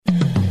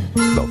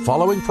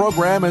following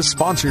program is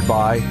sponsored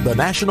by the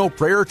National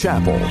Prayer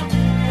Chapel.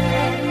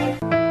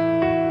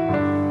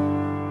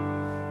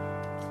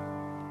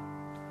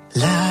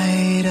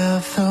 Light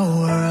of the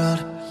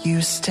world,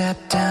 you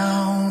step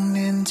down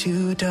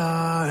into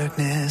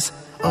darkness.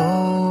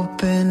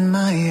 Open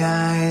my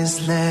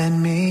eyes, let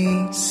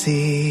me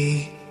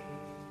see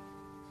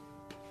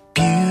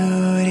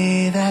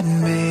beauty that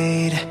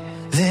made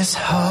this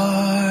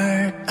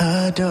heart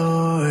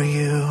adore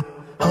you.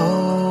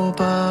 Hope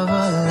of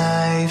a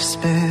life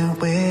spent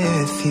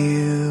with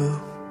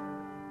you.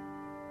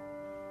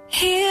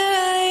 Here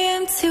I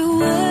am to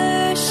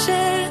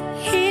worship,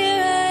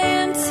 here I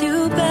am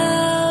to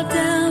bow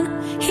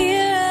down,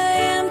 here I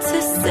am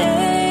to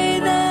say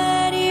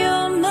that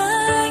you're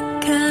my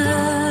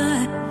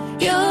God.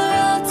 You're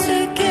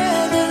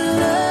altogether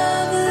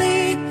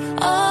lovely,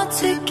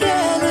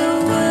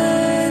 altogether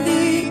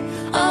worthy,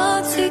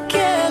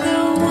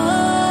 altogether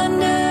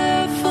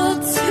wonderful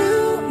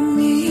to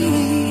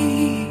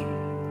me.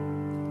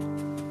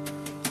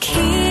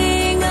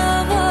 King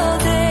of all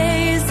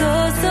days,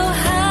 oh so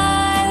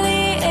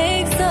highly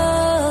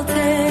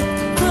exalted,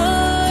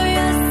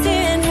 glorious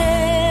in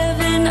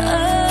heaven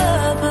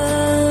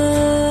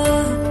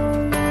above.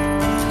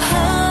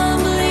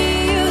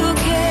 Humbly you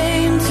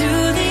came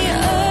to the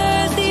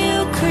earth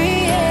you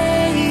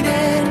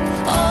created,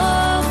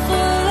 all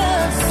full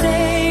of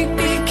sake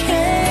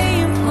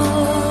became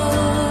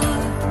poor.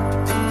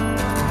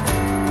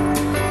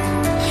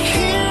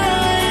 Here I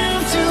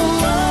am to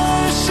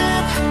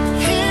worship,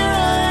 here I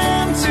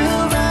am to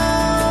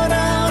bow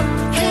down,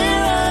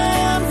 here I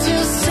am to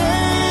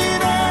say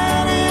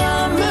that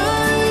you're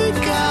my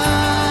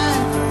God.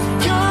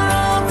 You're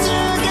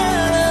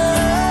altogether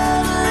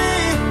lovely,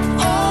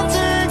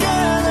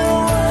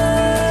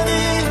 altogether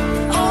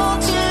worthy,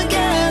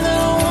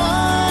 altogether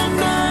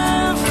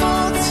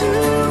wonderful to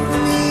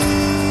me.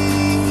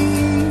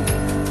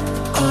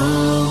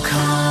 Oh,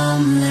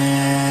 come,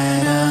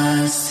 let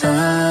us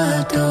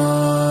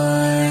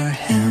adore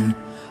him.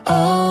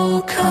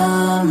 Oh,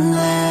 come,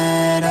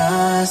 let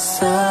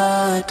us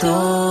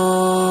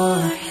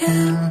adore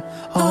him.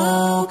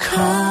 Oh,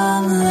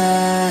 come,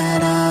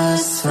 let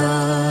us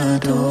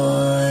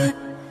adore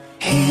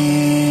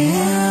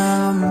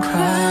him,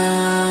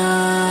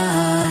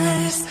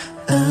 Christ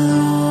the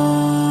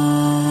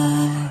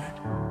Lord.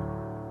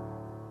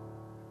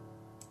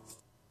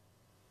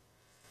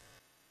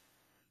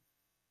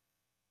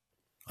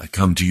 I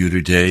come to you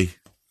today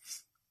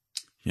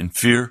in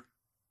fear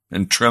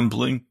and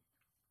trembling.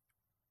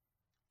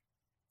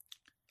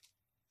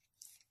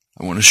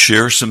 I want to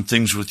share some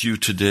things with you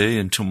today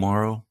and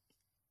tomorrow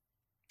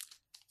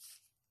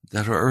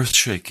that are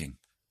earth-shaking.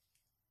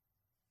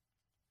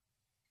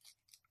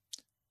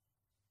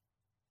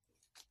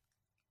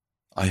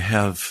 I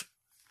have,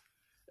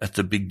 at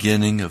the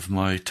beginning of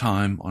my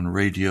time on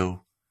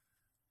radio,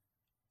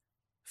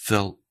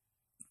 felt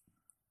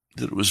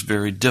that it was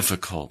very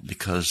difficult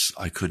because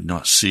I could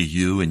not see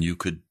you and you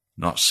could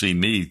not see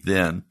me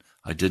then.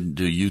 I didn't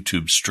do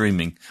YouTube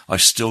streaming. I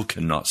still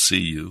cannot see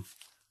you.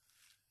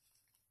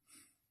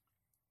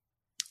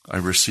 I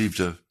received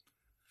a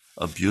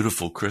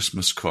beautiful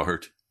Christmas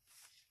card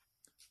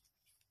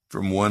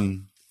from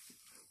one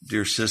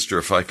dear sister,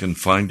 if I can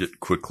find it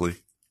quickly.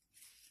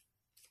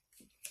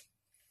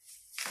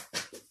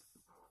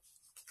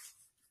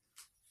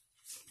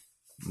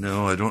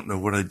 No, I don't know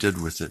what I did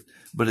with it,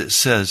 but it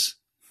says,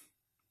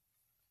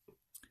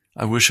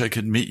 I wish I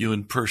could meet you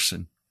in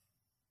person.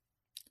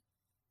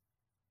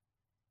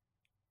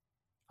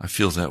 I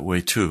feel that way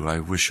too. I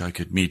wish I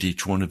could meet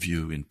each one of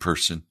you in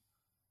person.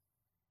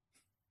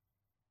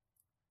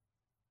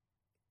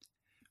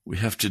 We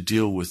have to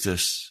deal with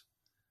this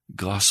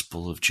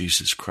gospel of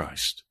Jesus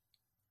Christ.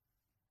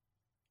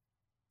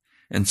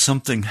 And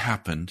something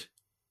happened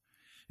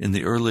in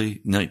the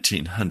early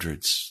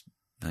 1900s,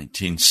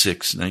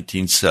 1906,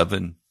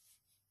 1907,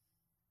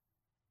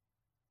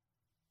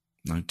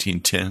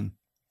 1910.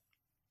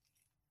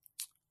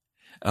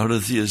 Out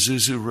of the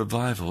Azusa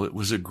revival, it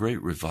was a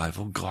great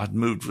revival. God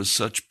moved with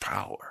such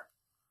power.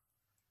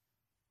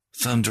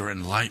 Thunder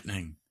and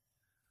lightning,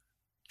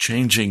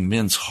 changing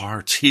men's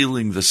hearts,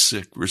 healing the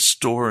sick,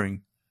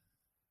 restoring.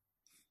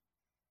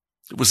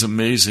 It was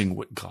amazing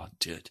what God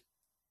did.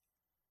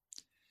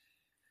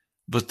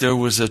 But there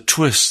was a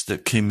twist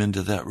that came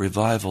into that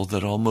revival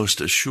that almost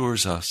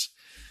assures us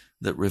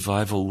that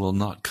revival will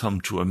not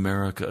come to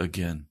America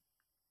again.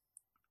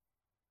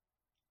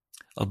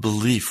 A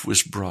belief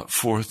was brought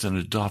forth and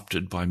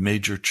adopted by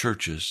major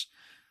churches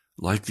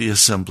like the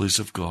Assemblies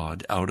of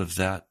God out of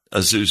that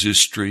Azusa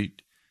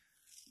Street,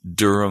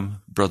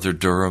 Durham, Brother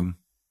Durham,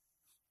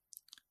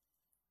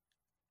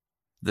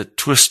 that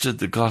twisted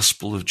the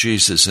gospel of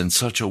Jesus in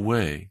such a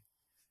way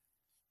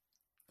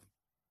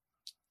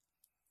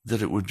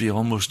that it would be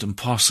almost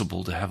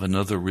impossible to have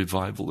another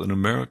revival in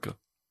America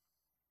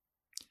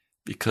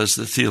because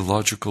the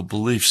theological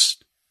beliefs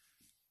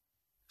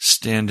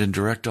stand in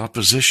direct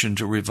opposition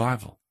to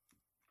revival.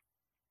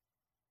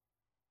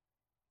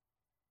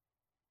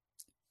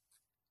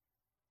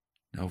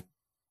 Now,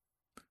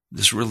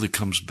 this really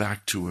comes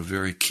back to a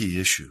very key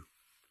issue.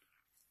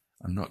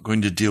 I'm not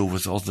going to deal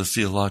with all the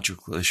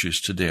theological issues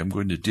today. I'm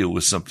going to deal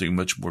with something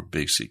much more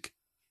basic.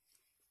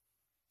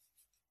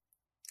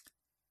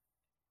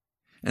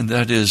 And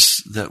that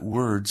is that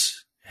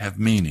words have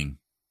meaning.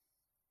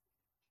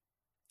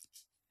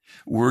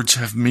 Words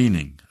have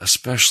meaning,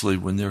 especially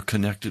when they're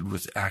connected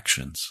with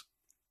actions.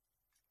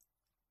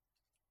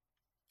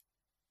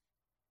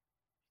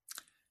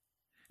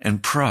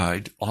 And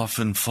pride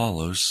often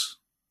follows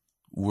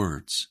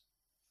words.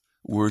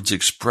 Words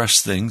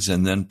express things,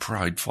 and then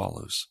pride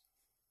follows.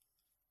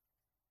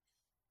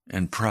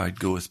 And pride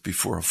goeth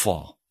before a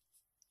fall.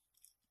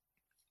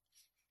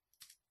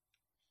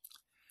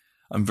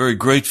 I'm very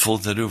grateful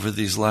that over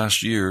these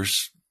last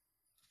years,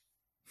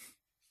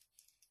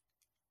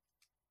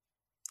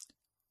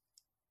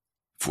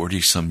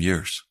 40-some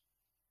years,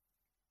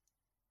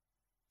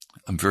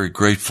 I'm very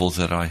grateful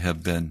that I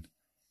have been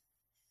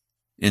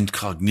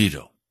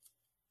incognito.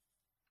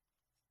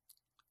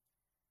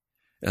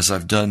 As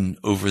I've done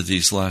over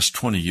these last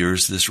 20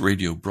 years, this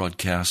radio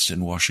broadcast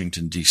in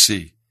Washington,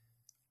 D.C.,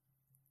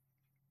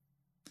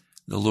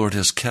 the Lord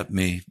has kept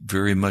me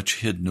very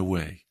much hidden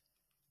away,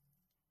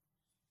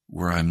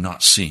 where I'm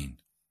not seen.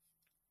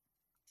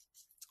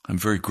 I'm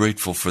very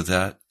grateful for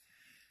that.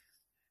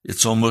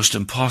 It's almost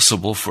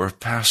impossible for a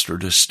pastor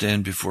to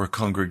stand before a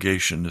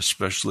congregation,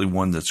 especially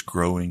one that's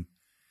growing,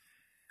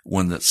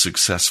 one that's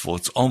successful.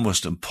 It's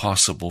almost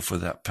impossible for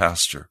that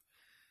pastor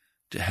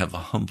to have a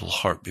humble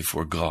heart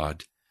before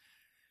God.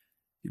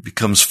 He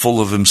becomes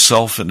full of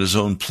himself and his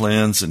own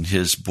plans and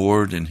his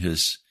board and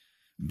his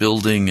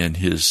building and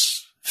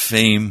his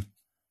fame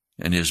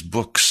and his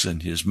books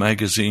and his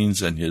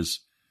magazines and his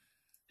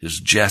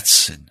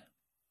jets, and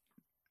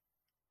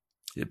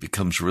it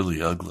becomes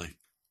really ugly.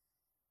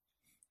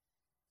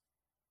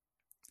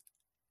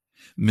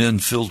 Men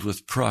filled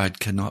with pride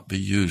cannot be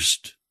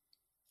used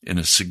in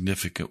a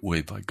significant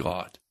way by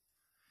God.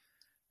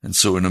 And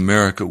so in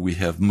America we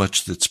have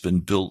much that's been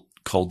built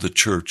called the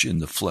church in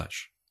the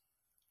flesh.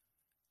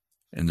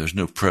 And there's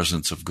no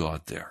presence of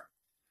God there.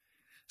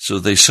 So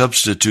they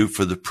substitute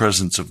for the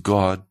presence of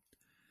God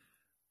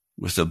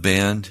with a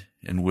band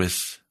and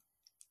with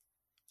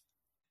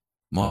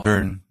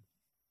modern,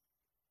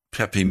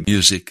 peppy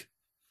music.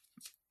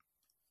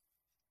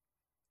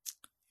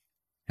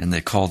 And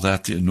they call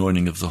that the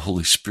anointing of the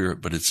Holy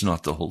Spirit, but it's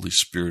not the Holy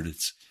Spirit,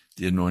 it's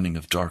the anointing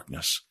of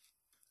darkness.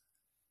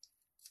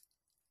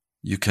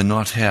 You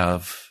cannot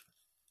have,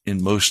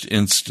 in most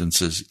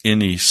instances,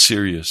 any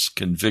serious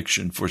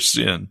conviction for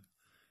sin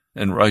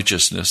and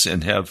righteousness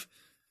and have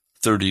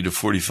 30 to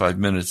 45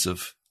 minutes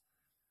of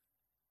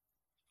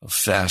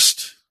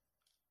fast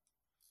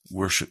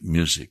worship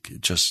music.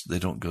 They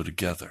don't go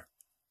together.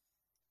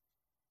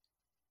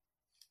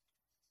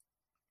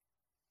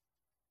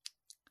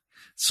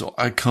 So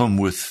I come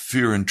with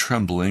fear and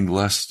trembling,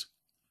 lest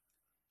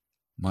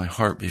my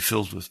heart be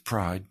filled with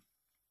pride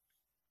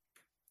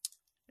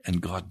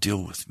and God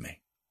deal with me.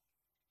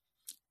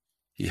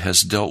 He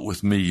has dealt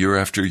with me year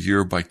after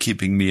year by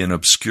keeping me in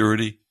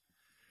obscurity,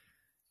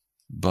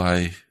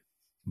 by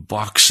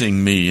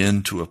boxing me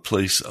into a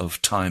place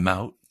of time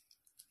out,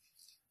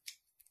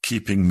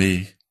 keeping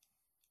me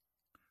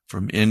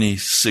from any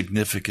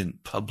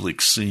significant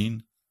public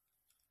scene.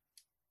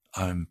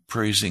 I'm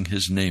praising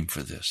his name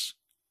for this.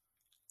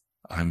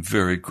 I'm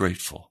very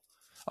grateful.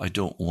 I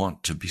don't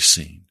want to be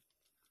seen.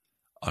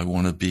 I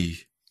want to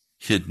be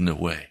hidden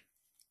away.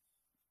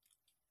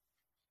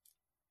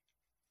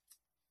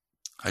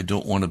 I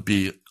don't want to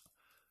be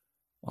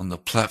on the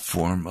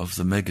platform of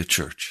the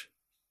megachurch.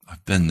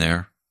 I've been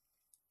there.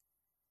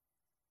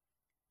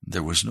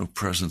 There was no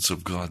presence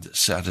of God that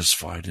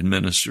satisfied and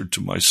ministered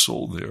to my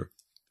soul there.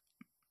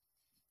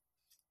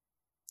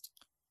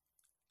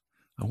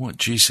 I want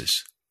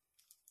Jesus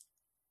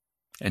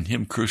and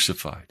him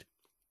crucified.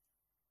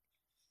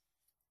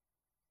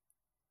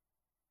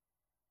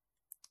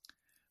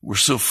 We're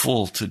so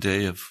full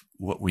today of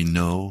what we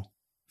know,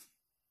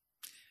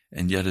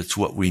 and yet it's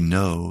what we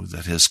know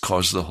that has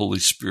caused the Holy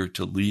Spirit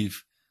to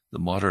leave the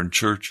modern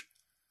church.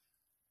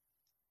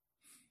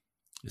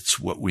 It's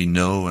what we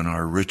know and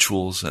our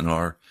rituals and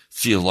our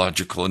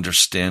theological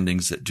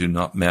understandings that do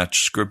not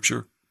match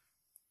Scripture.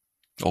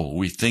 Oh,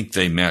 we think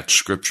they match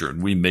Scripture,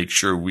 and we make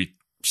sure we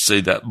say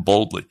that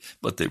boldly,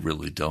 but they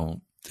really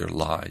don't. They're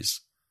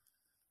lies.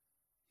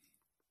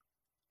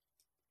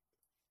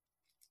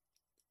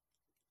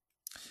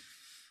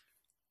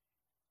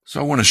 So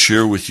I want to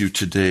share with you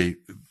today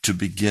to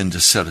begin to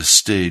set a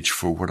stage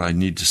for what I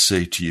need to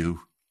say to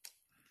you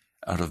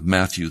out of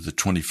Matthew, the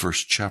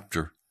 21st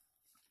chapter.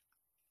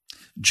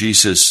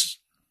 Jesus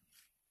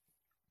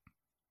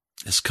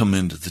has come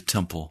into the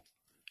temple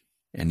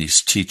and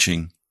he's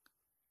teaching,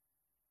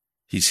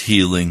 he's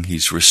healing,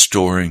 he's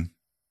restoring.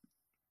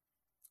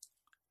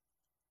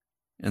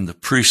 And the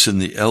priests and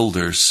the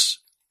elders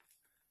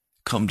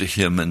come to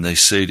him and they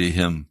say to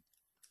him,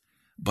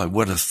 "By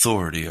what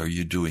authority are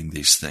you doing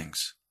these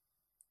things?"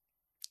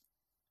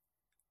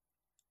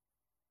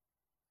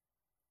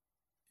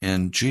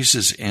 And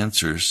Jesus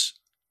answers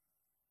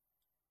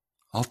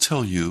I'll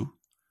tell you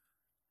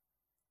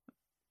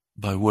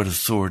by what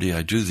authority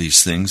I do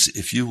these things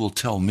if you will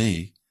tell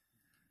me,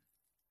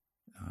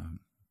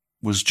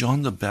 was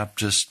John the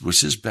Baptist,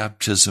 was his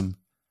baptism,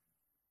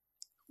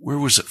 where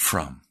was it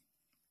from?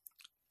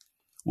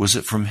 Was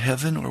it from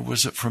heaven or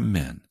was it from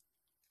men?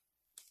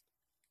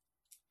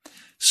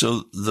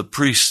 So the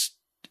priests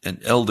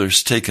and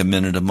elders take a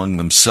minute among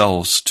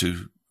themselves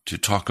to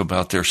talk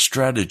about their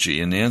strategy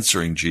in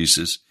answering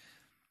Jesus.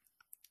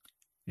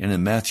 And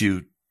in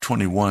Matthew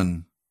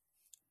 21,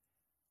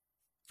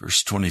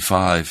 verse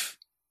 25,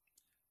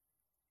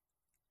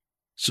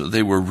 so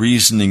they were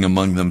reasoning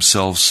among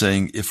themselves,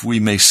 saying, if we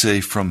may say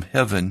from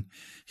heaven,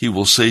 he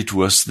will say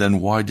to us, then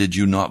why did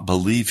you not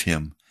believe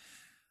him?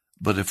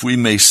 But if we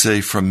may say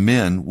from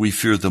men, we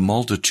fear the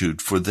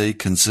multitude, for they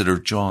consider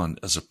John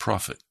as a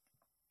prophet.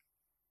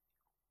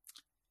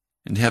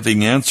 And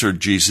having answered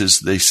Jesus,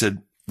 they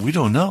said, we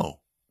don't know.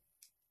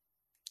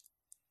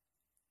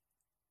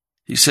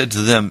 He said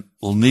to them,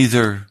 well,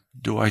 neither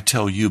do I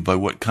tell you by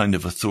what kind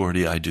of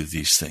authority I do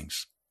these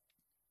things.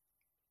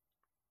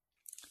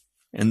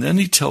 And then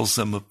he tells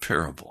them a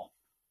parable,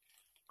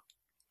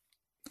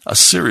 a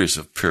series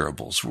of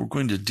parables. We're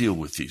going to deal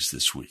with these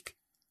this week.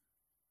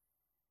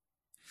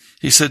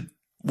 He said,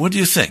 what do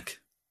you think?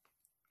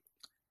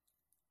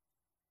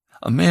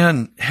 A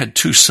man had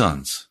 2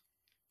 sons,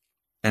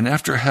 and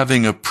after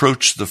having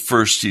approached the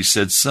first, he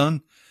said,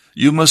 son,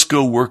 you must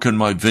go work in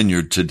my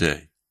vineyard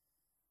today.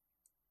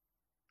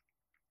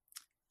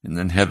 And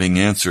then having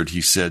answered,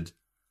 he said,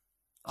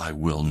 I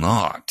will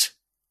not.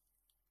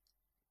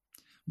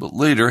 But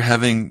later,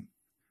 having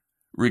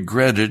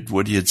regretted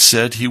what he had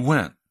said, he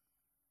went.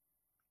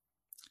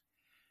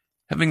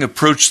 Having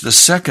approached the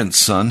second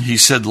son, he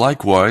said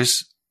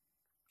likewise.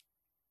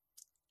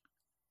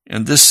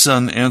 And this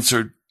son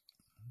answered,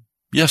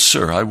 yes,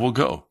 sir, I will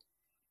go.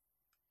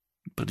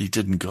 But he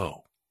didn't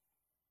go.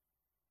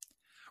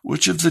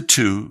 Which of the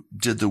 2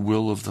 did the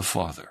will of the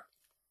Father?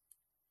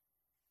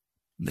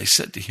 And they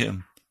said to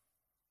him,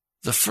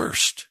 the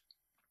first.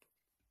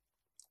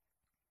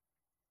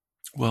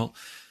 Well,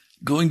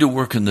 going to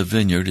work in the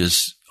vineyard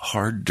is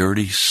hard,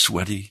 dirty,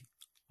 sweaty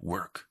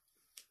work.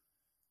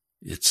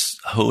 It's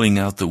hoeing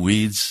out the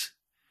weeds.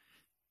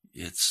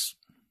 It's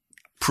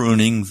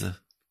pruning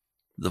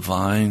the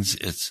vines.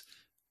 It's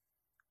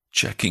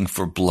checking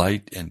for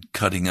blight and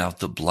cutting out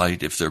the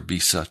blight if there be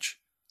such.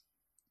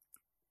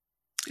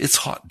 It's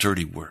hot,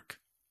 dirty work.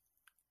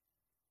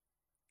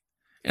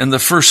 And the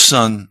first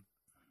son,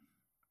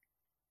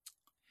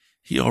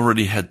 he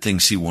already had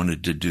things he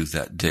wanted to do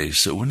that day.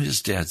 So when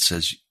his dad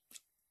says,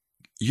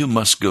 you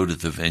must go to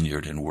the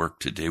vineyard and work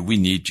today, we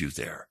need you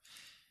there.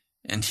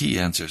 And he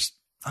answers,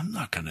 I'm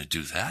not going to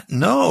do that.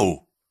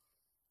 No.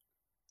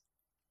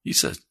 He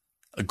says,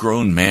 a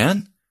grown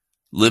man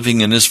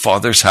living in his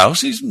father's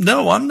house?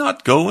 No, I'm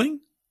not going.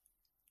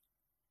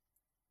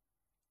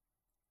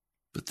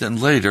 But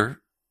then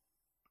later,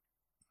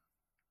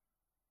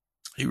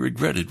 he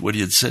regretted what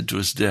he had said to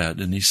his dad,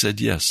 and he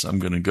said, yes, I'm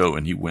going to go,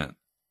 and he went.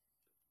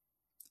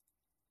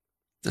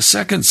 The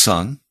second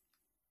son,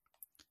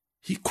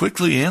 he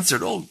quickly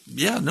answered, oh,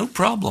 yeah, no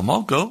problem,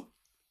 I'll go.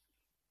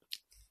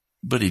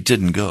 But he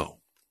didn't go.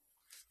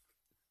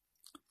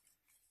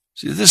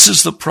 See, this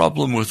is the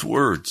problem with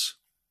words.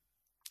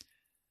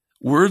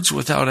 Words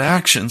without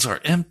actions are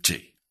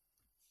empty.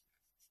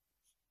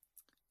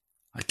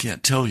 I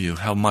can't tell you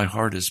how my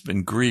heart has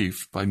been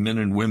grieved by men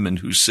and women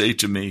who say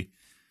to me,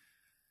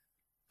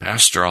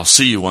 Pastor, I'll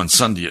see you on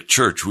Sunday at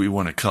church, we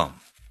want to come.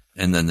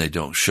 And then they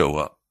don't show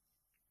up.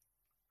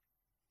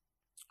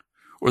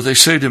 Or they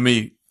say to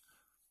me,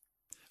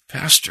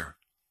 Pastor,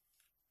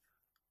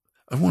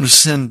 I want to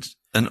send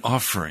an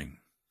offering,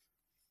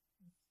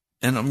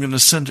 and I'm going to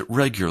send it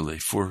regularly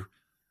for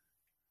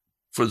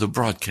the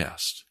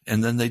broadcast.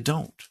 And then they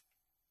don't.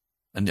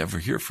 I never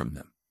hear from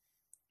them.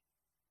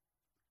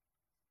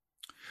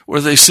 Or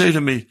they say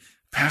to me,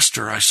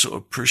 Pastor, I so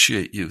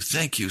appreciate you.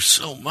 Thank you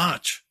so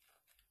much.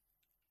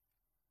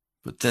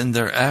 But then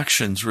their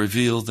actions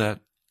reveal that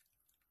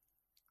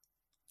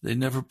they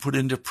never put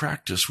into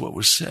practice what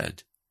was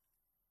said.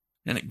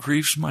 And it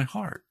grieves my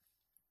heart.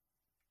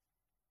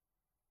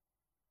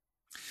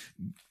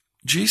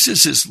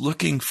 Jesus is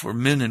looking for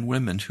men and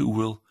women who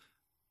will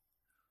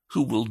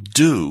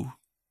do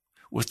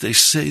what they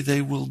say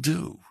they will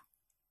do.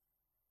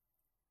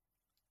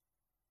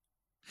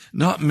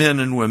 Not men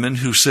and women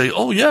who say,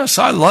 oh yes,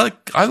 I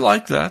like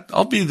that.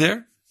 I'll be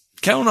there.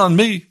 Count on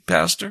me,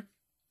 Pastor.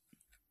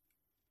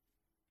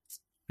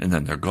 And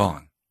then they're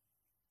gone.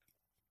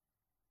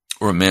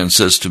 Or a man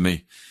says to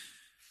me,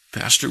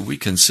 Pastor, we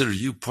consider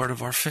you part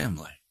of our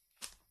family.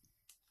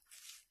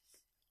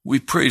 We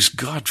praise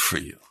God for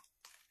you.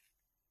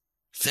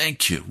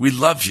 Thank you. We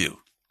love you.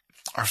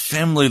 Our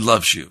family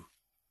loves you.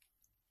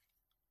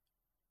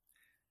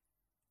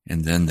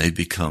 And then they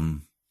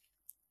become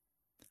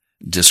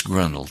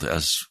disgruntled,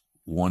 as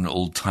one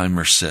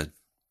old-timer said.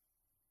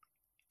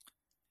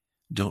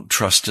 Don't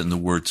trust in the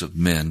words of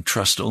men.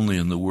 Trust only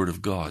in the word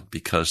of God,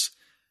 because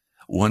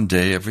one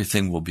day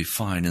everything will be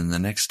fine, and the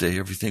next day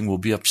everything will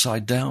be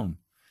upside down.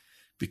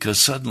 because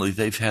suddenly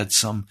they've had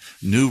some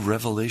new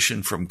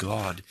revelation from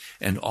God,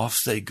 and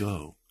off they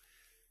go.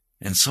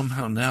 And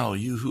somehow now,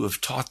 you who have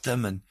taught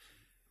them and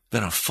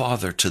been a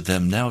father to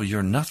them, now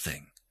you're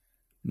nothing.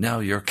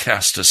 Now you're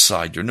cast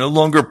aside. You're no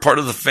longer part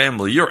of the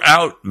family. You're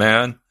out,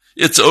 man.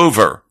 It's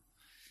over.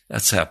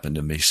 That's happened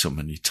to me so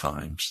many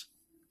times.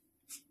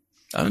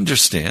 I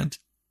understand.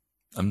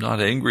 I'm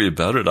not angry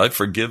about it. I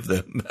forgive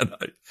them, and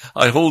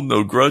I hold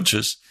no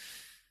grudges.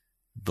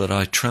 But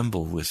I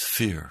tremble with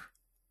fear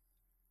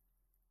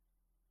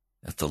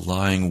at the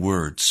lying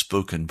words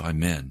spoken by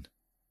men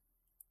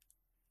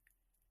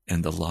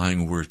and the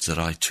lying words that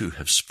I too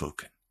have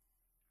spoken.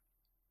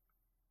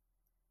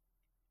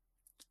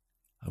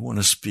 I want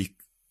to speak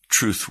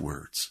truth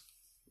words,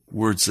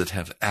 words that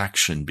have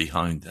action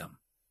behind them.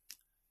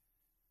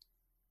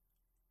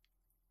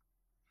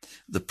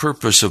 The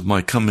purpose of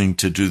my coming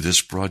to do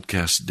this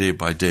broadcast day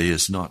by day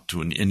is not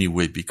to in any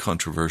way be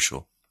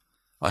controversial.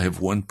 I have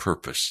one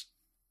purpose,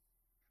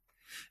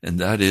 and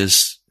that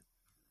is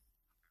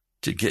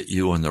to get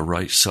you on the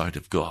right side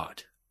of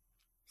God.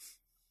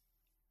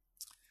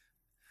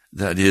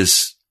 That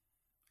is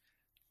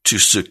to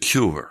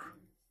secure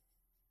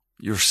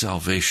your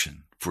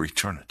salvation for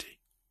eternity.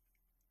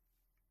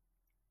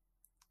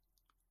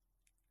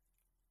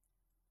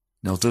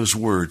 Now, those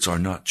words are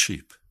not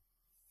cheap.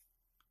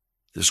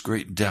 There's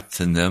great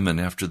depth in them, and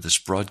after this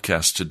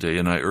broadcast today,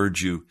 and I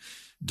urge you,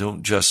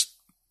 don't just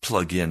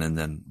plug in and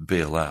then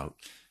bail out.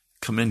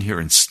 Come in here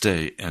and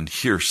stay and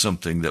hear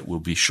something that will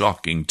be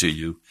shocking to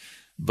you,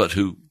 but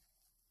who,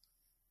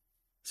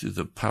 through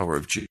the power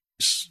of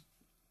Jesus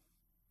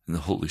and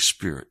the Holy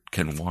Spirit,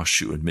 can wash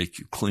you and make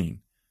you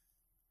clean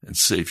and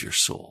save your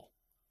soul.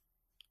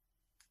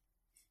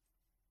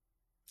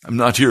 I'm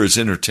not here as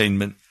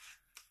entertainment.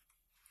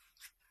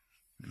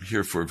 I'm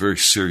here for a very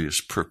serious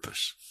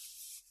purpose.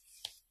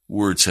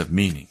 Words have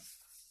meaning.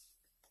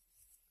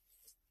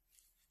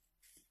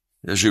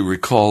 As you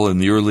recall, in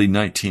the early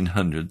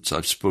 1900s,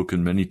 I've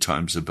spoken many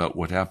times about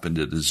what happened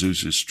at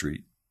Azusa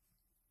Street.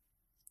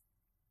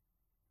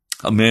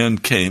 A man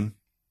came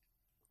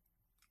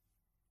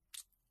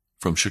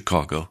from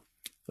Chicago,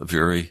 a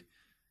very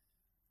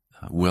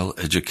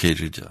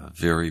well-educated, a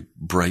very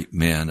bright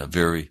man, a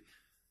very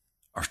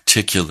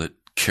articulate,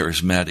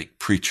 charismatic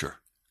preacher.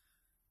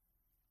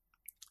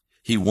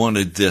 He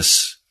wanted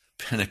this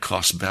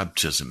Pentecost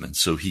baptism, and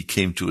so he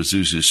came to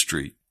Azusa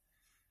Street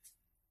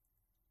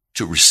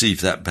to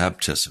receive that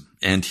baptism,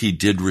 and he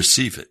did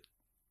receive it.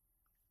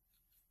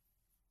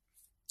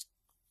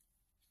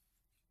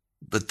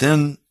 But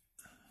then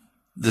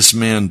this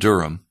man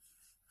Durham,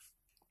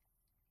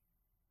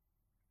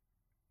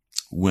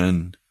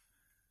 when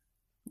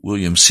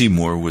William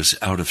Seymour was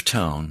out of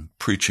town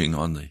preaching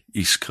on the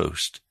East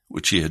Coast,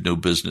 which he had no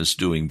business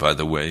doing, by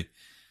the way,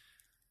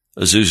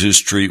 Azusa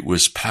Street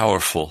was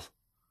powerful,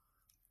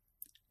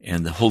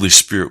 and the Holy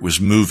Spirit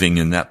was moving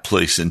in that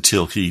place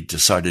until he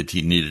decided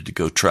he needed to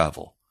go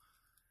travel.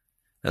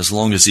 As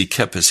long as he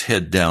kept his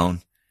head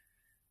down,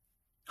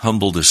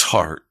 humbled his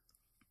heart,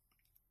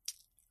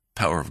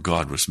 power of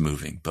God was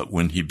moving. But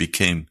when he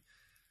became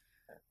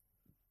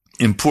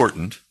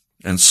important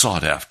and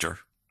sought after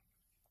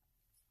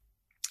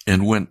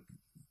and went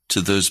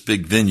to those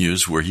big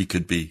venues where he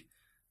could be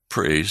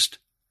praised,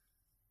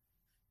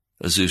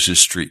 Azusa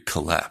Street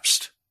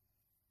collapsed.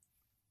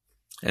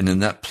 And in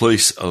that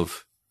place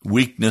of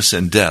weakness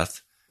and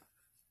death,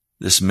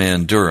 this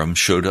man Durham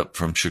showed up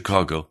from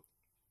Chicago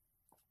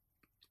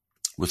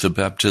with the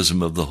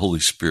baptism of the Holy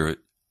Spirit,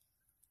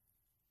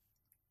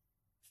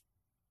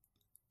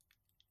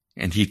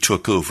 and he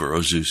took over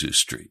Azusa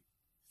Street.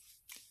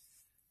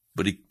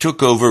 But he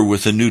took over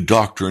with a new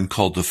doctrine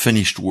called the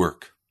finished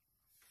work.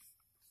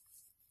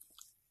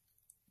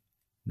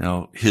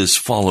 Now, his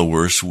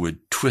followers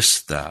would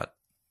twist that,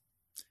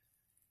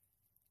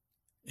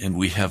 and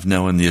we have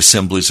now in the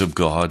Assemblies of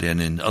God and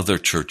in other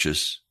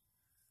churches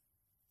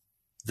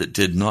that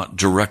did not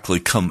directly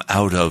come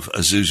out of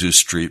Azusa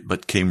Street,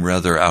 but came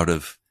rather out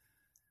of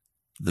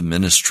the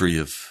ministry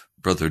of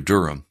Brother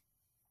Durham.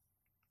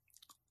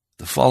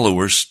 The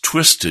followers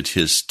twisted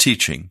his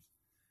teaching,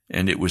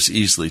 and it was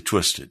easily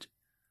twisted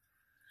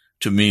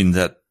to mean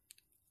that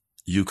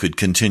you could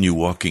continue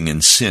walking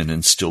in sin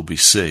and still be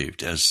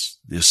saved, as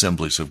the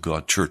Assemblies of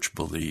God Church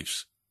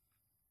believes.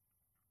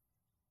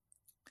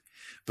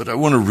 But I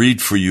want to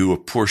read for you a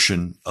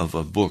portion of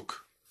a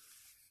book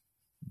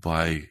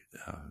by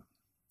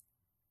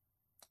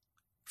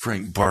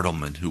Frank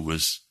Bartleman, who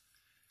was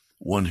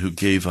one who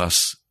gave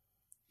us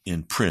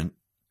in print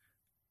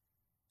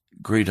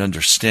great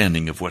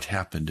understanding of what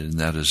happened in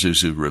that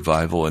Azusa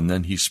revival, and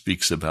then he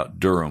speaks about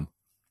Durham.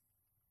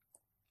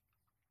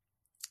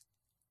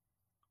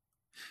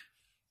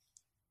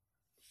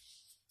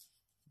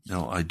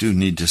 Now, I do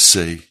need to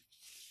say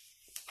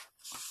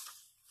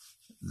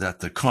that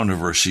the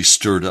controversy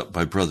stirred up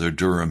by Brother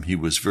Durham, he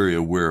was very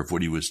aware of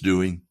what he was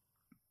doing,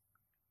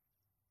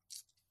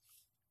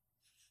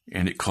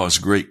 and it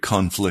caused great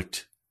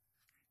conflict,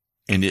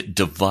 and it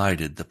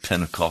divided the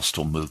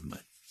Pentecostal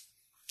movement.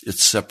 It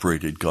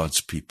separated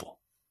God's people.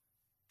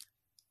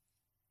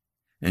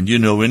 And you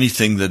know,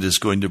 anything that is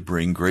going to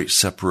bring great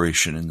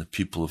separation in the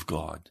people of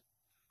God,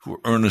 who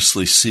are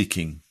earnestly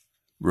seeking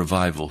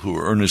revival, who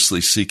are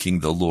earnestly seeking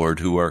the Lord,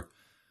 who are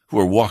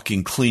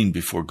walking clean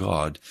before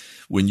God,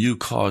 when you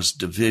cause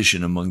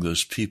division among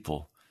those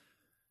people,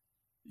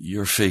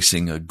 you're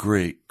facing a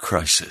great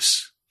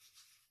crisis.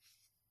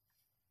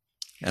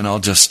 And I'll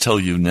just tell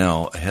you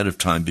now, ahead of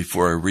time,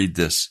 before I read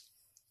this,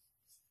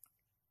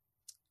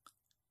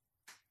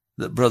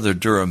 that Brother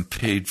Durham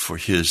paid for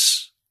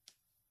his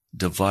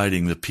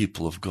dividing the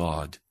people of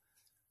God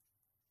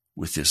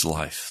with his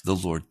life. The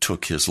Lord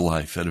took his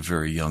life at a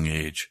very young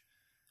age.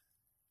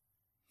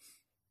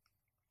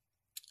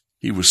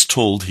 He was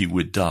told he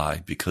would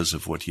die because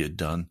of what he had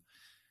done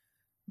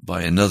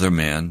by another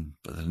man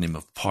by the name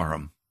of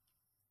Parham.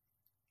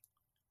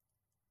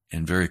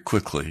 And very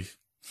quickly,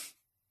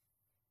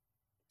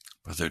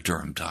 Brother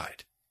Durham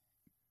died.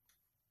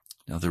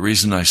 Now, the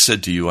reason I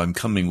said to you, I'm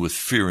coming with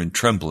fear and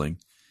trembling,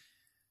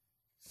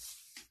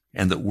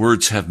 and that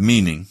words have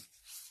meaning,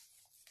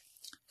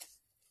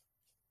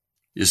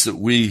 is that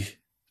we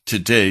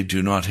today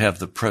do not have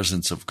the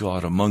presence of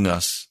God among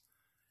us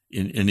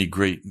in any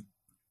great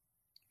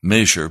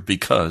measure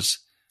because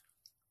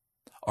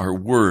our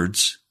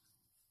words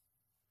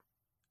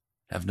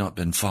have not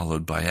been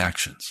followed by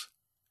actions.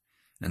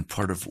 And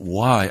part of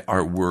why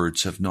our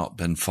words have not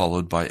been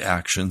followed by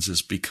actions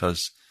is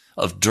because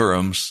of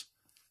Durham's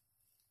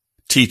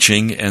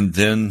teaching and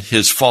then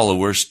his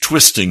followers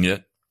twisting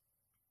it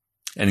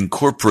and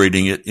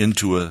incorporating it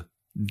into a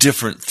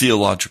different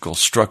theological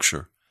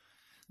structure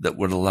that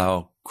would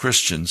allow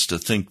Christians to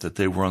think that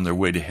they were on their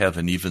way to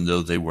heaven even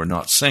though they were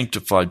not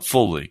sanctified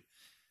fully,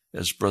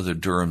 as Brother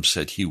Durham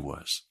said he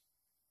was.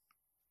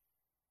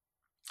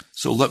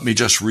 So let me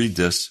just read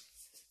this.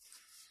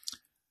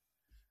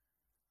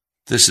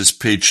 This is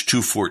page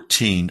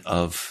 214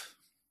 of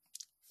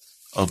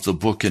the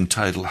book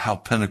entitled How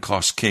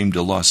Pentecost Came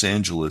to Los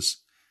Angeles,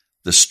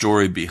 the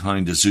story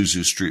behind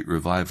Azusa Street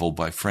Revival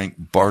by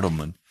Frank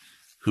Bartleman,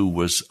 who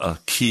was a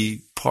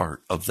key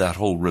part of that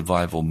whole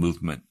revival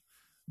movement,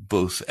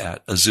 both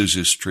at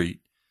Azusa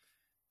Street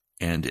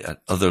and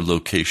at other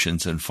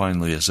locations, and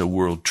finally as a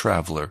world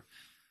traveler,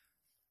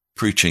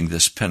 preaching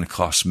this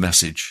Pentecost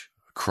message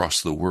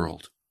across the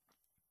world.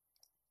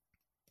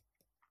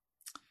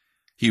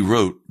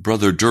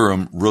 Brother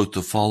Durham wrote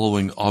the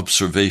following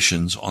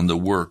observations on the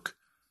work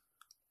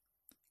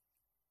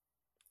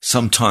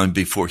sometime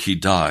before he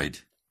died,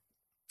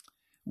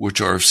 which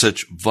are of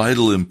such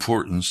vital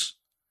importance,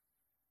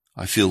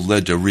 I feel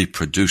led to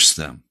reproduce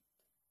them.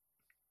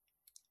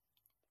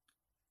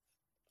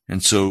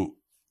 And so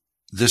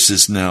this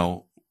is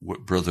now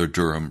what Brother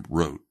Durham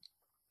wrote.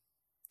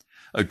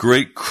 A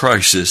great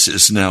crisis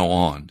is now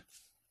on.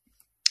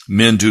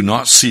 Men do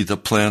not see the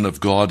plan of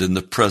God in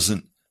the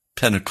present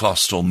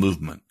Pentecostal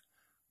movement.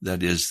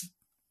 That is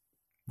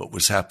what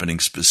was happening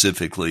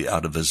specifically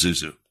out of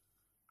Azusa.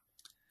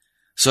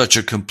 Such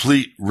a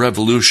complete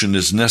revolution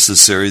is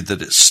necessary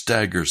that it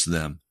staggers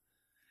them.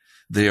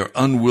 They are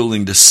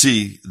unwilling to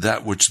see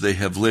that which they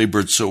have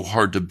labored so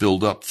hard to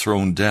build up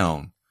thrown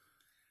down.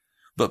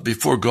 But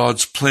before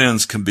God's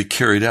plans can be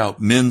carried out,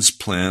 men's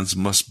plans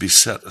must be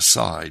set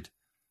aside.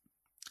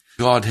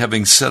 God,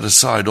 having set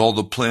aside all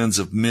the plans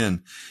of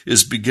men,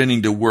 is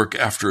beginning to work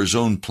after his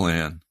own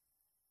plan.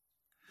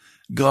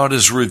 God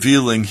is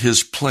revealing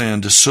his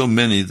plan to so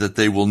many that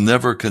they will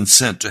never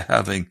consent to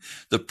having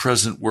the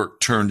present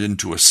work turned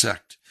into a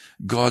sect.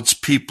 God's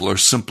people are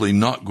simply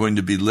not going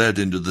to be led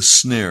into the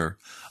snare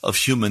of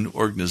human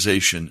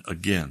organization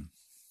again.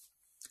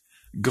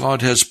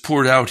 God has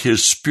poured out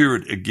his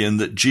Spirit again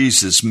that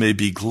Jesus may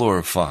be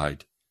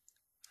glorified.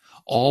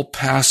 All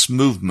past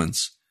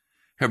movements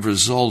have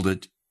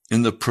resulted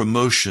in the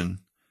promotion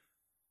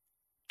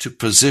to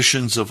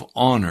positions of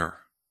honor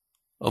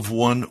of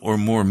one or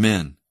more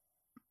men.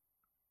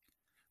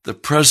 The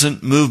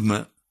present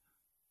movement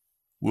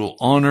will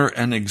honor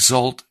and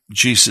exalt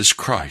Jesus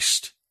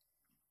Christ.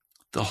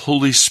 The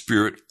Holy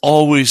Spirit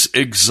always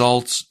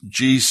exalts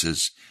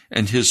Jesus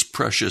and his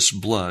precious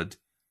blood,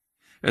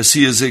 as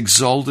he is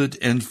exalted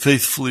and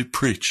faithfully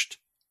preached.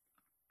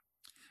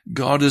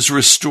 God is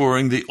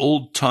restoring the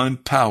old-time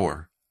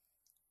power,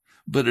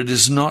 but it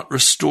is not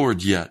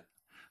restored yet.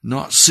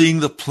 Not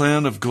seeing the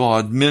plan of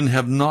God, men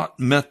have not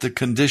met the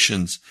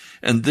conditions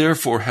and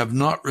therefore have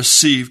not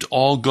received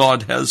all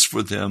God has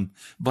for them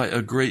by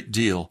a great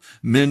deal.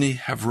 Many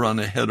have run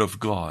ahead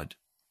of God.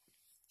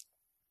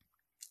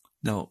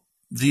 Now,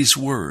 these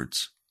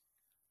words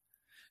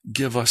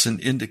give us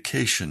an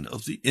indication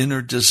of the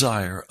inner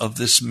desire of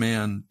this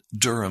man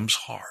Durham's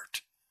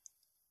heart.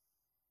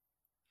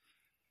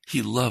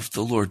 He loved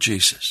the Lord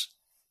Jesus.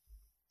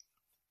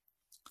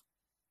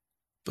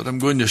 But I'm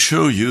going to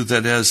show you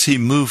that as he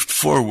moved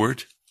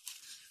forward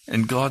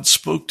and God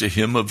spoke to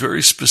him a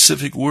very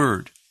specific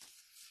word,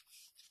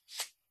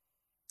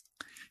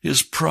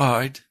 his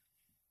pride,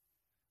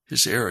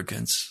 his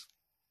arrogance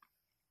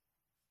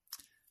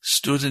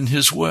stood in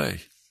his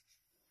way.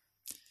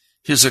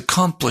 His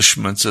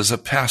accomplishments as a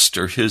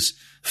pastor, his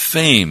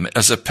fame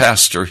as a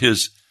pastor,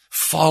 his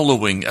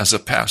following as a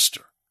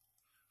pastor,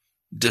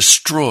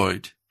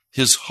 destroyed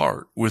his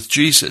heart with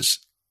Jesus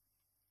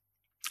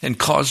and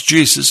caused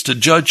Jesus to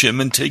judge him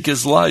and take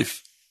his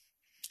life.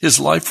 His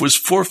life was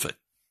forfeit.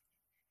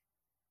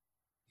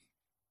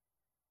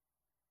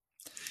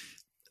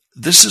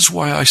 This is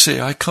why I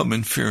say I come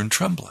in fear and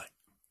trembling.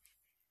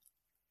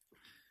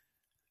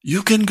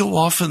 You can go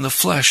off in the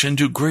flesh and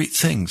do great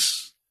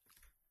things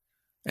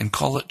and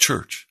call it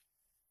church.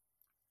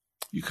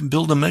 You can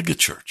build a mega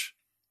church.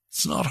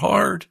 It's not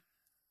hard.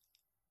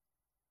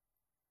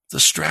 The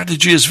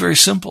strategy is very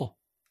simple.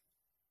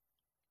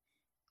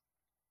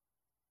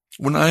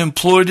 When I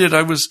employed it,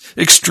 I was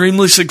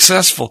extremely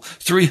successful.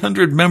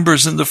 300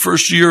 members in the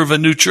first year of a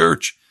new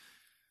church.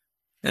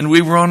 And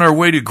we were on our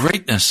way to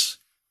greatness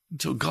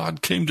until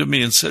God came to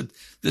me and said,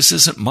 this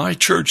isn't my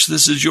church.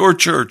 This is your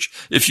church.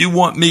 If you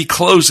want me,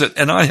 close it.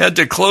 And I had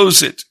to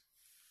close it.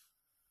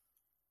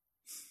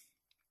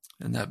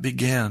 And that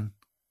began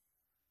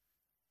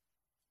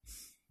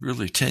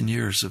really 10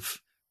 years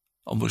of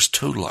almost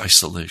total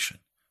isolation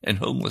and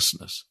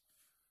homelessness,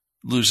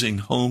 losing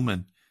home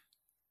and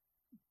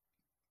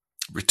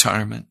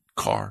retirement,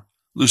 car,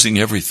 losing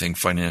everything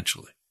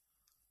financially,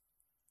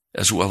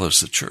 as well as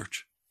the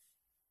church.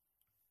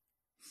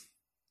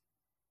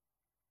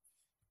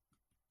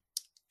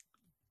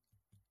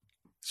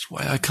 That's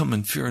why I come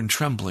in fear and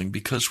trembling,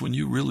 because when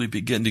you really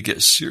begin to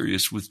get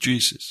serious with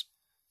Jesus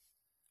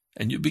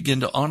and you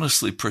begin to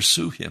honestly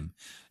pursue him,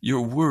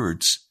 your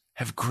words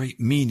have great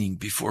meaning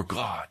before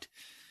God.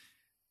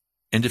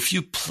 And if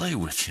you play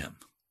with him,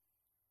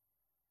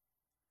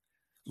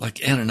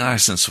 like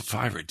Ananias and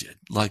Sapphira did,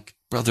 like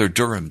Brother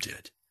Durham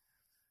did,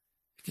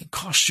 it can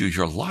cost you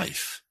your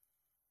life.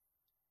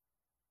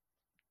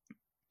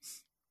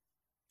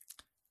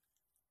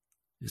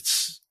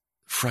 It's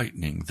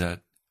frightening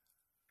that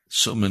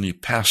so many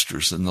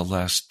pastors in the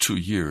last 2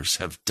 years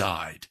have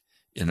died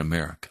in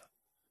America.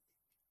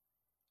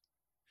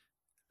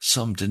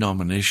 Some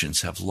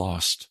denominations have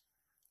lost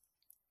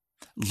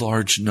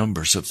large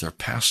numbers of their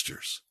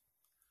pastors.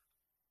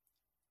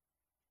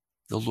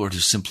 The Lord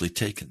has simply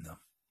taken them.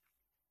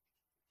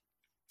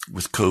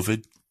 With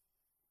COVID,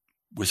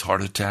 with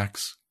heart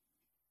attacks.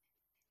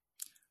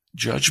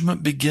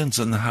 Judgment begins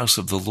in the house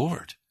of the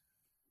Lord.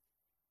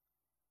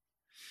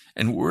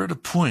 And we're at a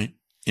point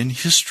in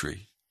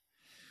history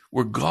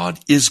where God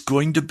is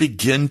going to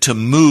begin to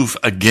move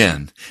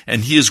again,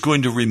 and he is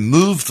going to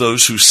remove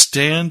those who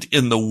stand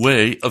in the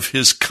way of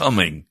his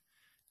coming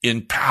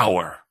in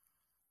power.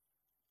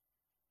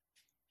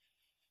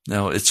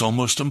 Now, it's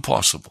almost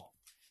impossible,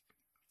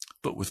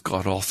 but with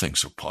God all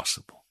things are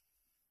possible.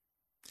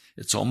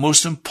 It's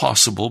almost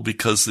impossible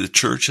because the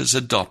church has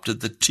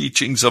adopted the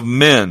teachings of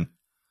men.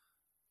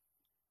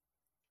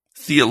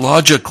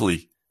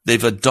 Theologically,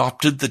 they've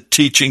adopted the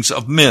teachings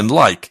of men,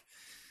 like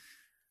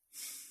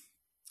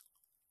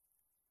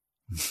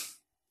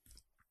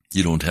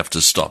you don't have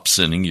to stop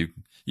sinning.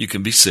 You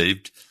can be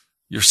saved.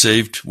 You're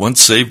saved. Once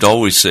saved,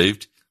 always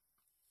saved.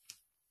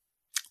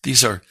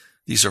 These are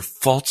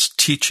false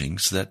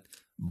teachings that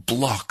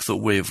block the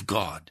way of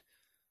God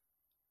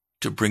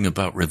to bring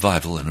about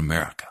revival in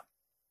America.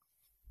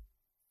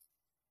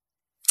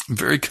 I'm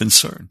very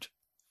concerned.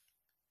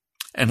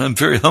 And I'm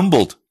very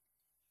humbled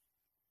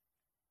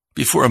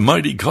before a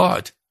mighty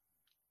God.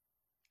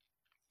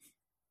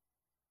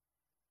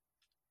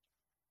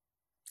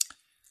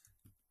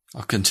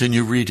 I'll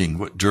continue reading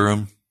what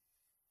Durham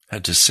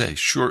had to say.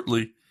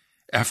 Shortly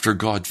after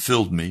God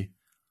filled me,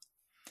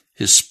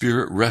 his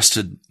Spirit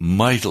rested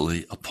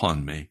mightily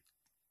upon me.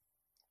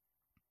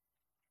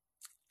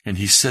 And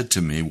he said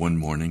to me one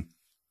morning,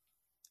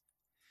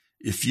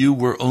 if you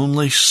were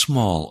only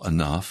small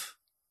enough,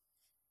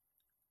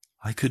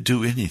 I could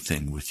do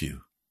anything with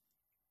you.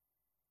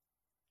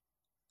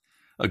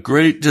 A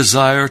great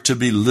desire to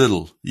be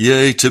little,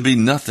 yea, to be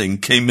nothing,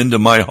 came into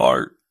my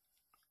heart.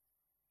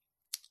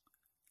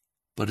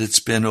 But it's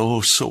been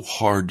so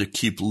hard to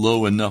keep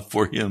low enough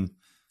for him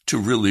to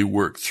really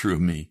work through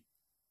me.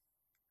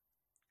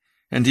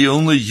 And he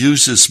only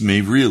uses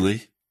me,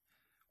 really,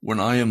 when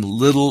I am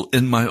little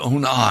in my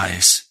own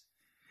eyes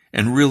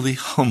and really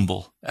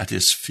humble at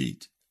his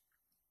feet.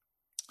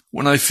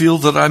 When I feel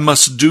that I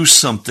must do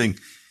something,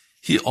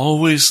 he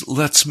always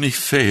lets me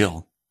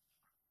fail.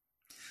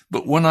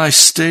 But when I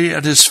stay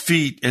at his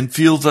feet and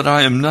feel that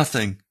I am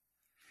nothing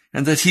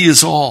and that he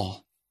is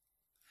all,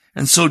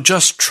 and so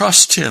just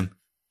trust him,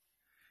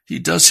 he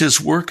does his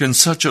work in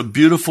such a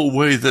beautiful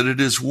way that it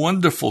is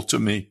wonderful to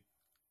me.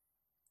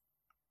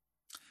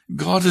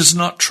 God is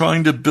not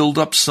trying to build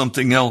up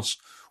something else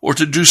or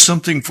to do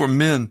something for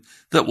men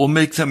that will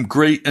make them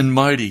great and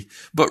mighty,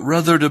 but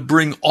rather to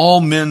bring all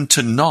men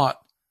to naught,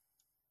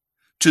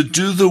 to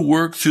do the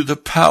work through the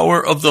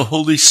power of the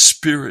Holy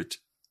Spirit.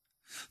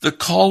 The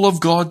call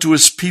of God to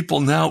his people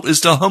now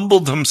is to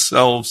humble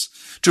themselves,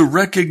 to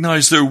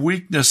recognize their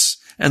weakness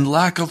and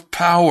lack of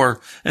power,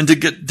 and to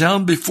get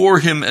down before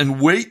him and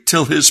wait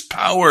till his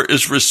power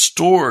is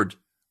restored.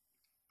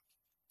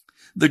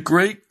 The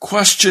great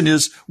question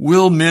is,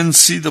 will men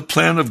see the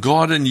plan of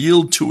God and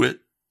yield to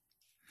it?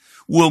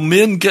 Will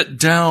men get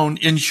down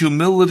in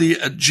humility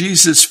at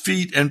Jesus'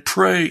 feet and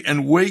pray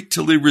and wait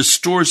till he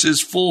restores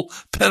his full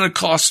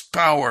Pentecost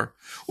power?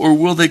 Or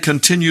will they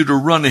continue to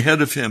run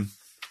ahead of him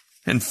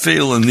and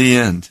fail in the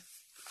end?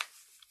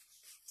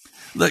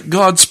 Let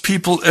God's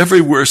people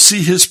everywhere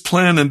see his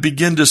plan and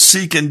begin to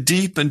seek in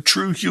deep and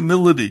true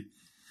humility.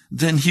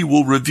 Then he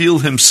will reveal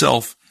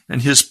himself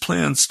and his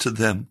plans to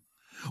them.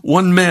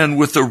 One man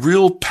with the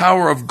real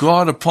power of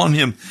God upon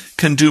him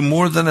can do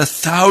more than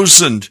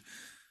 1,000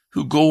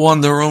 who go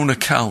on their own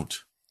account.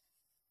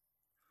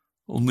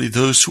 Only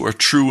those who are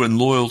true and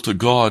loyal to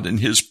God and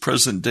his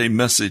present-day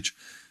message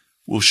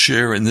will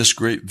share in this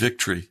great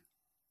victory.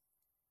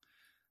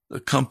 The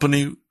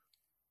company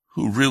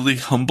who really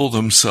humble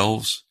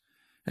themselves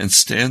and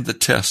stand the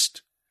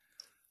test,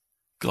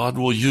 God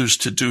will use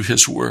to do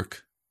his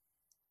work.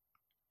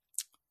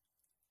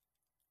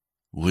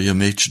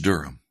 William H.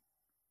 Durham.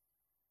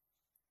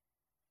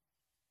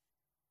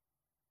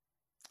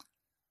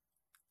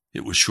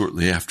 It was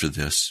shortly after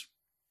this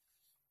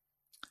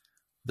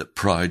that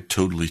pride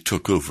totally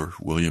took over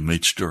William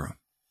H. Durham.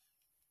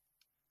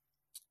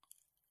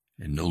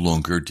 And no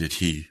longer did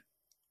he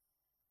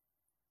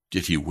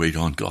wait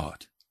on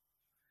God,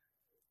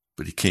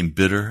 but he became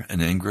bitter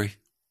and angry.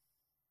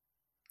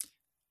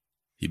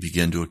 He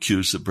began to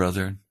accuse the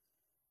brethren.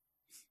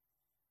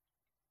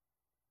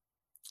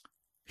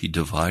 He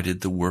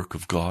divided the work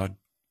of God.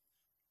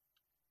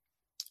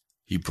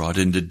 He brought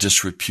into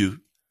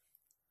disrepute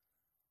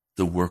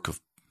the work of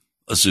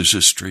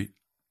Azusa Street.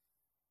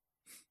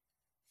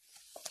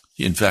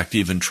 He, in fact,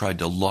 even tried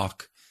to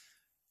lock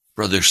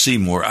Brother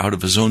Seymour out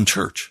of his own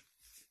church.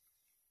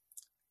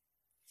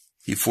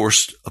 He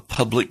forced a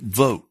public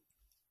vote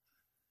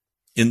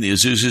in the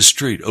Azusa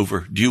Street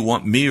over, do you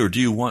want me or do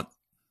you want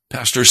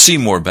Pastor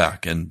Seymour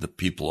back? And the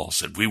people all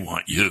said, we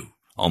want you,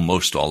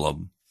 almost all of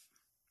them.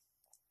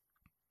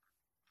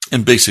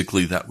 And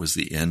basically that was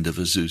the end of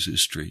Azusa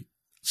Street.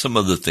 Some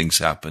other things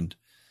happened,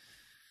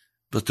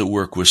 but the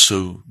work was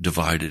so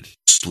divided,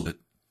 split.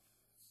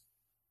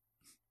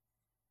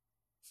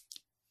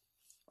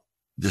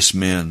 This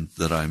man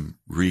that I'm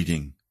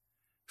reading,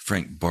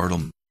 Frank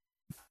Bartleman,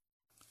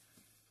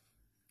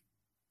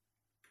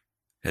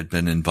 had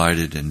been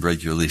invited and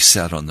regularly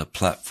sat on the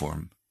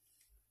platform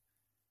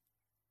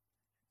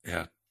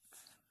at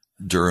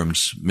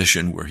Durham's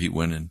mission, where he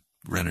went and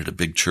rented a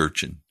big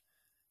church, and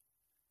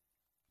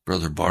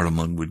Brother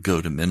Bartleman would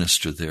go to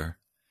minister there.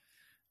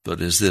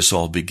 But as this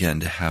all began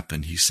to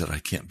happen, he said, I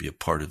can't be a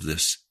part of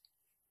this.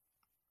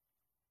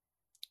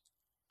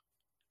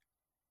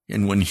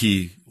 And when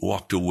he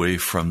walked away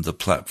from the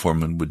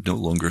platform and would no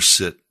longer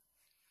sit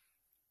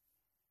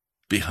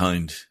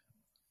behind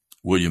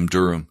William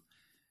Durham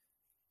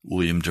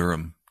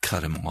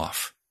cut him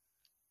off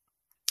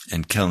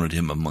and counted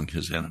him among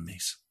his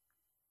enemies.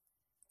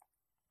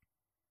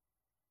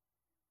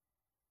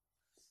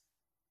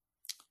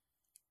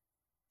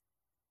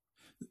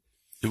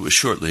 It was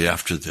shortly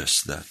after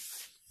this that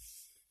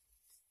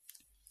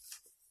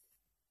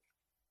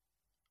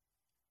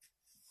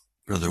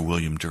Brother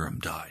William Durham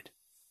died,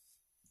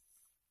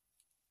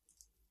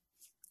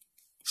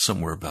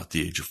 somewhere about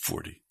the age of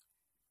 40,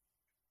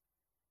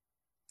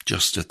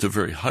 just at the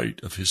very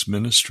height of his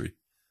ministry.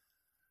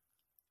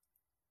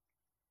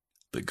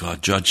 But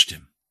God judged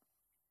him.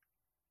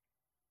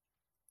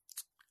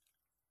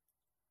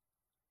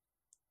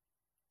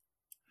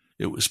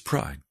 It was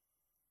pride.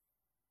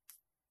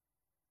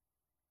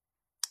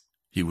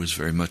 He was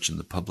very much in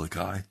the public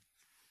eye.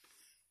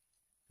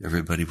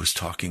 Everybody was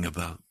talking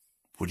about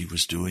what he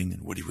was doing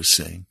and what he was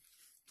saying.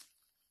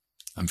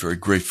 I'm very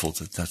grateful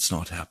that that's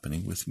not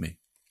happening with me.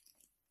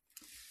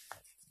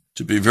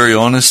 To be very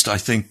honest, I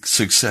think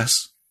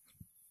success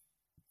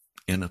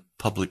in a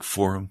public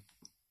forum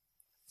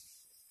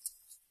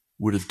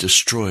would have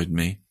destroyed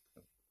me.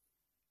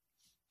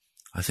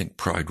 I think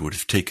pride would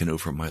have taken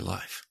over my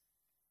life.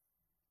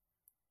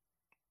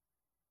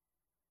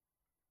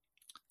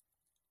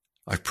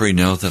 I pray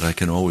now that I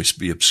can always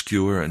be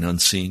obscure and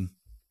unseen,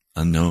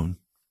 unknown.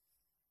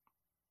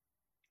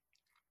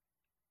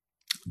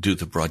 Do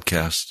the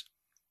broadcast.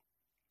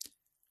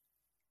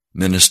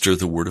 Minister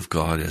the word of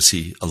God as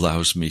he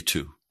allows me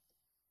to.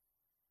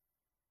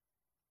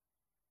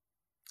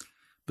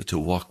 But to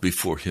walk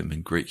before him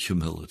in great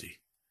humility,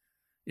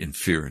 in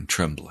fear and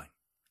trembling.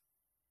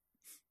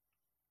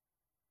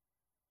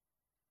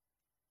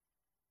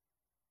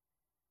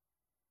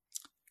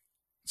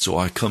 So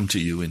I come to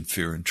you in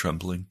fear and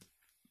trembling,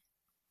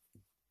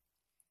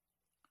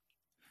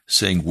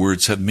 saying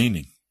words have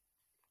meaning.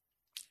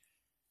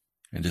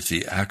 And if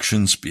the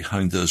actions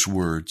behind those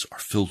words are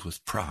filled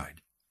with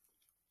pride,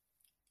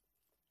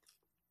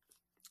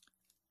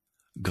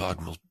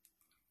 God will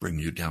bring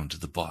you down to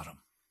the bottom,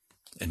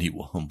 and he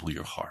will humble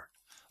your heart.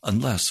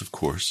 Unless, of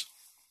course,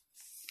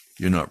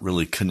 you're not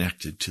really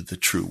connected to the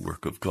true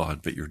work of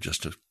God, but you're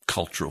just a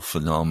cultural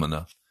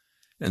phenomena,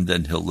 and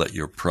then he'll let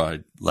your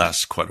pride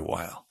last quite a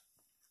while.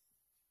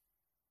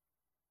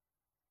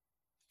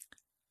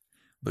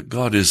 But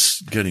God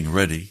is getting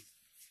ready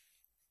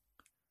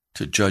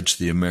to judge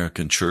the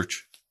American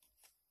church.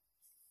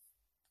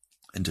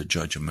 and to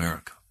judge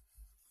America.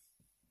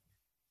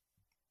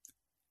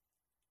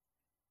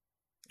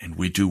 And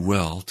we do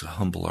well to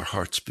humble our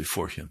hearts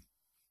before him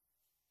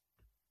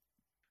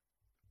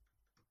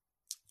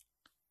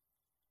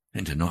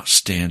and to not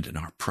stand in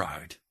our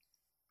pride,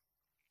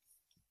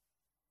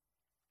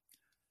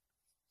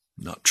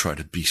 not try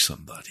to be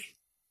somebody.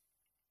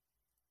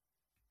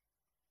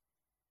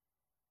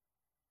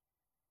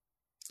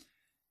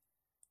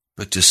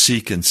 But to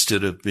seek,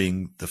 instead of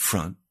being the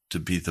front, to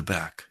be the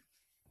back.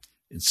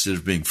 Instead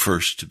of being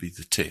first, to be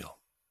the tail.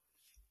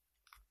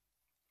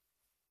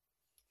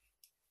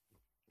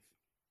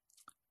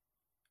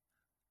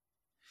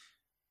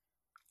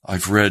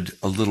 I've read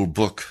a little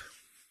book.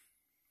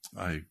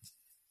 I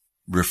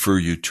refer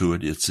you to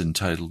it. It's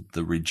entitled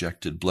The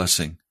Rejected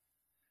Blessing,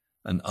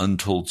 an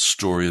untold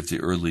story of the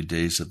early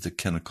days of the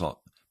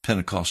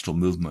Pentecostal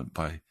movement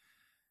by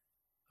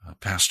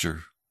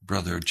Pastor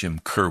Brother Jim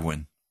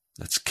Kerwin.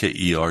 That's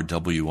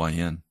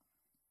Kerwin.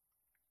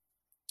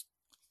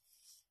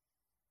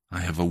 I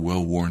have a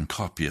well-worn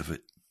copy of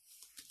it.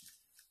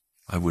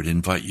 I would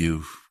invite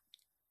you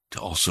to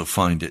also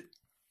find it.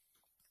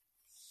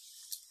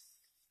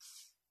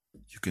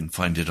 You can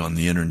find it on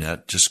the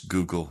internet. Just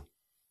Google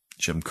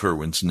Jim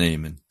Kerwin's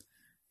name and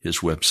his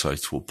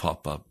websites will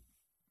pop up.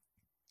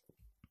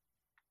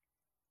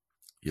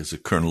 He has a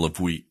Kernel of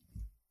Wheat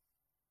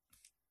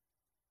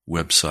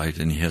website,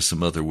 and he has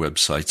some other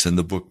websites. And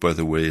the book, by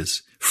the way,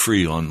 is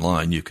free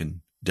online. You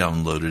can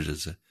download it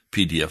as a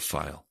PDF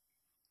file.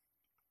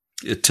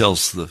 It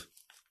tells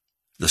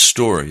the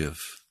story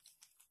of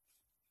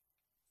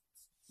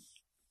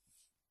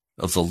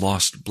the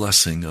lost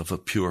blessing of a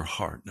pure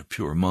heart and a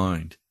pure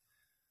mind,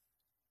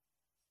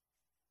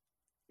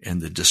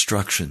 and the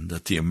destruction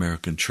that the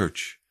American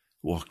church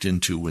walked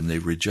into when they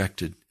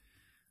rejected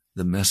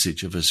the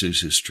message of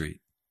Azusa Street.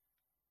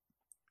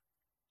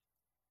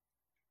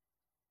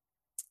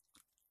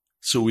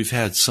 So we've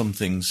had some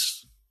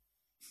things,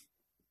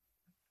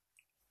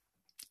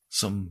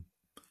 some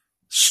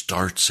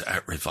starts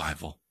at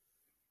revival,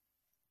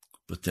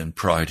 but then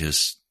pride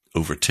has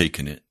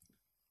overtaken it,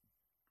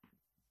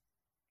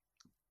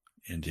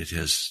 and it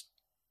has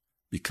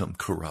become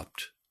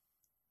corrupt,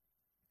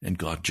 and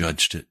God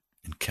judged it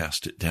and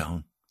cast it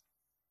down.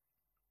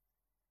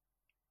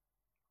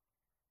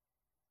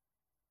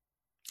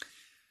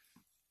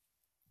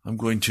 I'm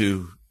going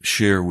to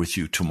share with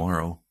you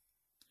tomorrow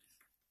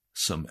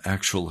some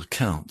actual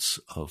accounts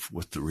of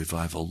what the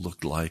revival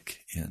looked like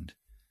and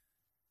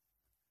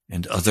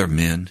other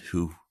men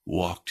who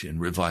walked in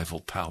revival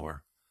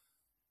power.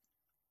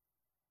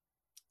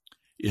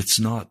 It's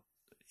not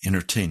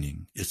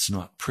entertaining. It's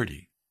not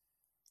pretty.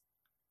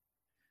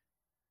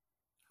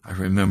 I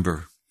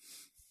remember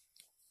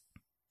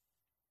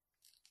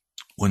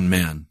one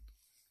man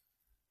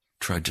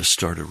tried to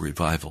start a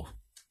revival,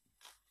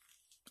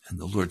 and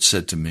the Lord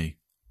said to me,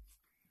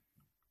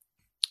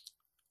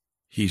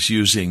 he's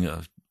using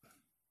a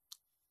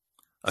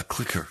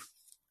clicker,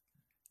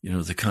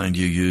 the kind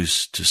you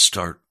use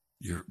to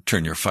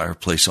turn your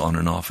fireplace on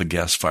and off, a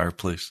gas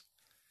fireplace.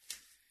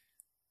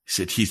 He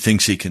said he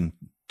thinks he can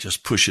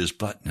just push his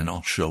button and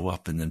I'll show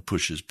up, and then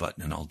push his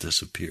button and I'll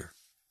disappear.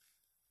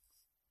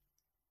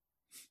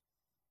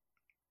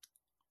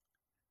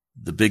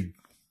 The big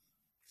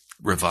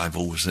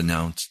revival was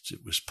announced.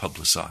 It was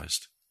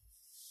publicized.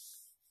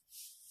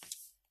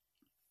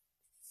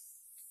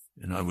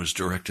 And I was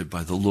directed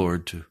by the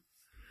Lord to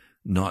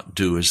not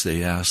do as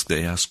they asked.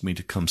 They asked me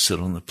to come sit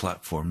on the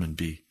platform and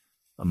be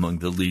among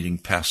the leading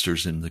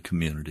pastors in the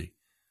community.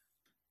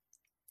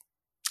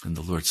 And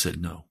the Lord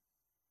said no.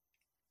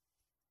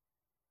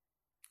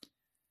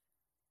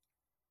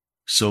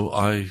 So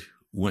I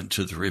went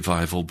to the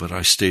revival, but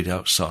I stayed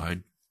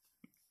outside,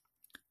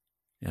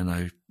 and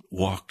I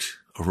walked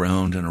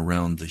around and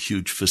around the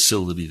huge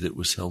facility that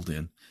was held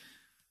in,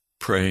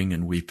 praying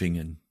and weeping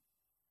and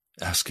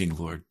asking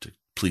Lord to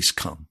please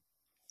come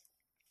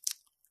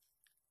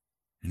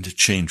and to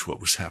change what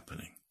was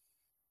happening.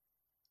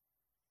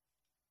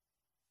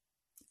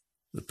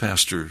 The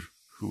pastor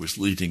who was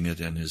leading it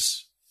and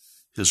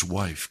his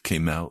wife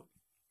came out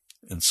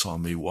and saw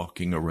me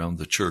walking around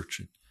the church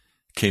and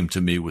came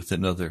to me with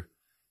another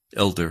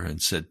elder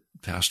and said,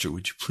 "Pastor,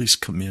 would you please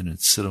come in and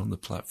sit on the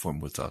platform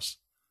with us?"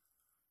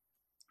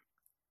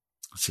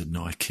 I said,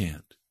 "No, I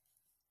can't."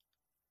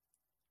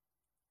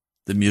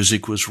 The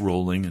music was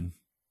rolling and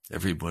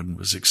everyone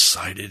was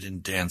excited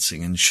and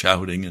dancing and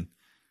shouting, and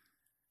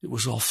it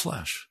was all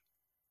flesh.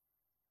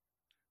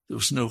 There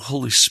was no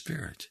Holy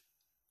Spirit.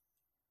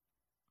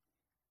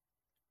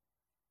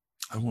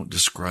 I won't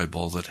describe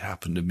all that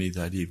happened to me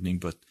that evening,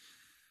 but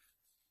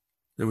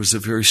there was a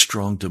very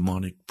strong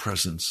demonic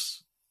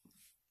presence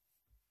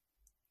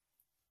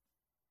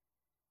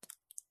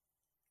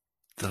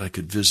that I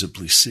could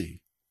visibly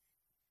see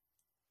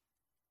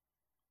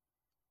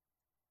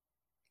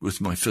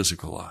with my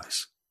physical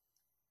eyes.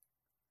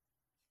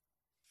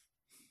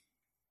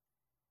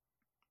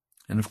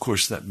 And of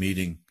course, that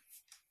meeting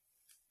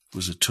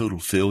was a total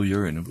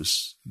failure, and it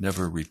was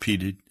never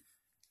repeated.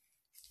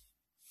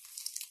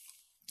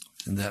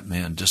 And that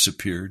man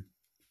disappeared.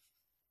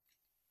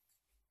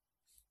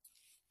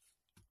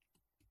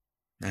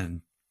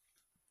 And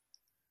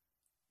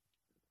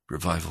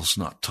revival's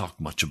not talked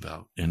much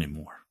about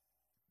anymore.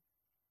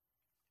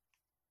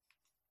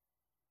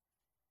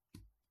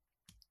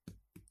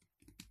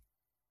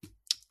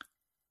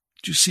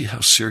 Do you see how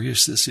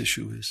serious this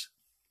issue is?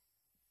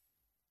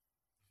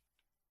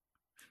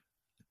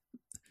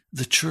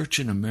 The church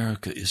in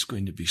America is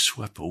going to be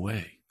swept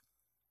away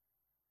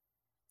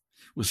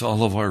with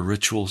all of our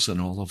rituals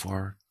and all of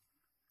our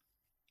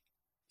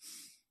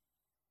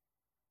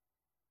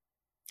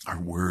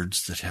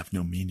words that have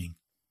no meaning.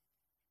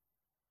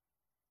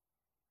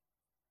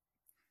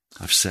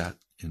 I've sat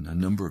in a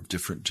number of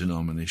different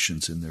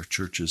denominations in their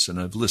churches, and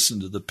I've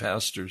listened to the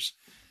pastors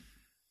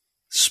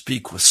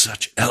speak with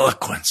such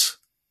eloquence.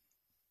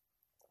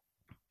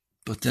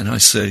 But then I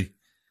say,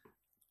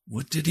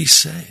 what did he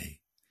say?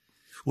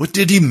 What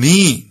did he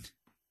mean?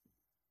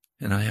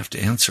 And I have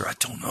to answer, I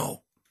don't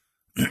know.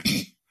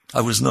 I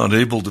was not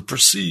able to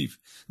perceive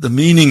the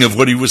meaning of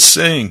what he was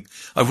saying.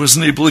 I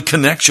wasn't able to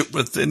connect it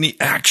with any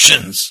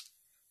actions.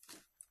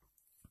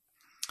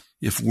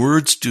 If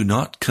words do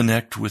not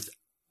connect with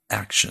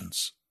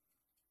actions,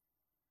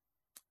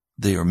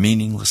 they are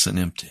meaningless and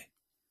empty.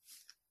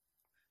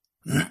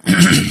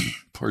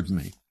 Pardon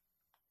me.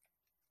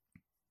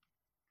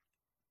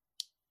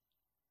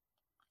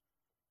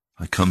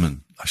 I come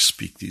and I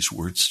speak these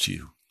words to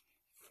you.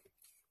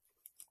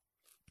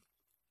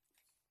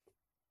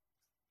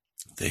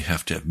 They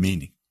have to have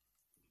meaning.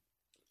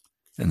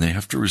 And they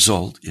have to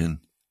result in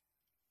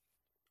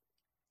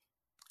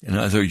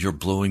either you're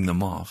blowing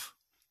them off,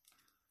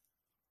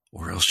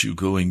 or else you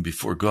going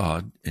before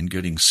God and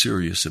getting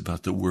serious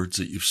about the words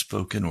that you've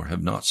spoken or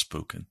have not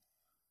spoken,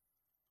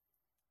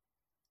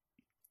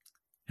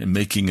 and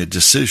making a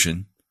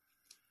decision.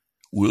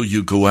 Will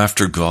you go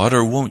after God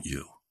or won't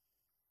you?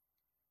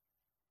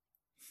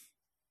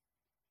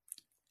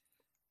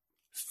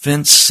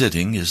 Fence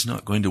sitting is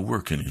not going to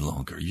work any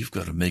longer. You've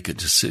got to make a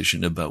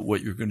decision about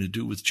what you're going to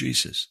do with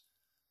Jesus,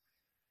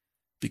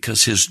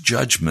 because his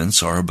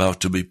judgments are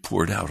about to be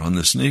poured out on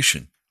this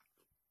nation.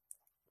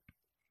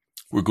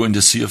 We're going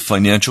to see a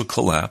financial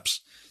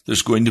collapse.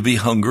 There's going to be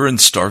hunger and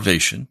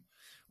starvation.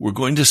 We're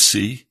going to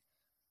see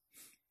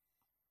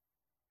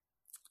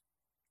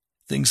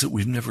things that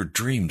we've never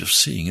dreamed of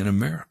seeing in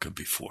America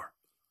before.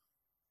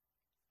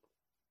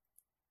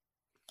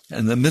 And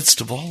in the midst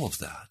of all of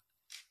that,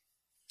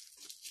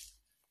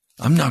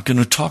 I'm not going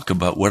to talk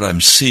about what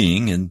I'm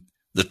seeing and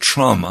the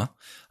trauma.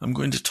 I'm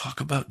going to talk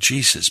about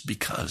Jesus,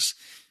 because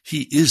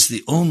he is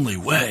the only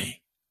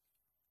way.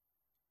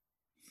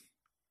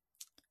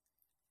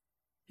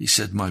 He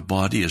said, my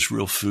body is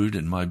real food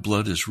and my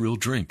blood is real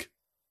drink.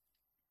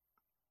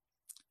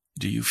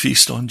 Do you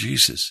feast on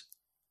Jesus?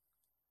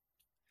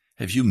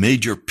 Have you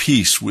made your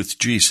peace with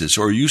Jesus?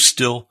 Or are you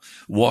still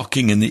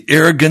walking in the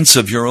arrogance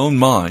of your own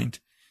mind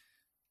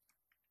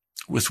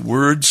with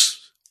words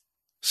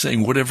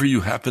saying whatever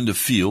you happen to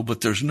feel,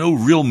 but there's no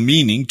real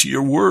meaning to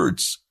your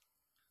words?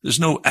 There's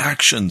no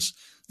actions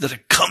that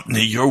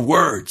accompany your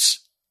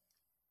words.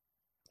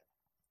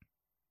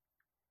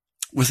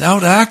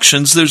 Without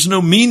actions, there's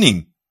no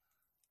meaning.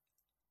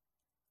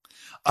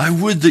 I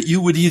would that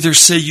you would either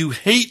say you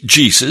hate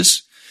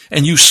Jesus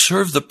and you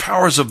serve the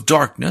powers of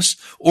darkness,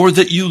 or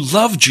that you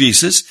love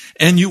Jesus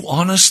and you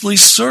honestly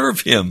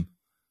serve him.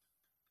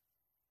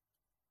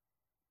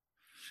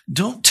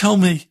 Don't tell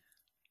me,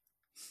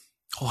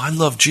 oh, I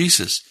love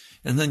Jesus,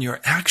 and then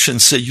your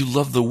actions say you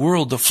love the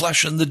world, the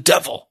flesh, and the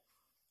devil.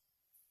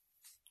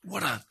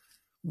 What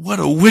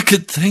a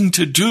wicked thing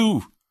to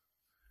do.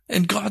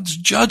 And God's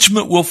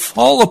judgment will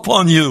fall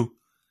upon you.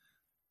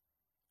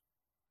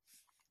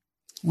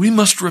 We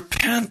must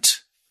repent.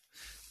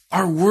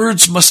 Our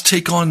words must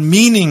take on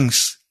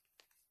meanings.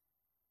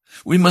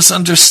 We must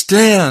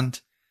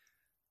understand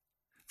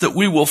that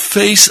we will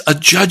face a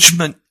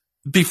judgment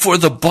before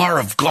the bar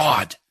of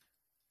God.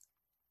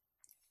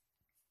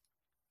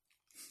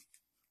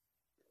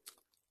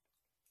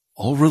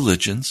 All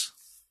religions,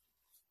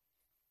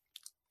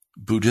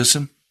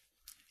 Buddhism,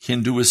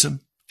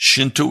 Hinduism,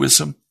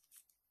 Shintoism,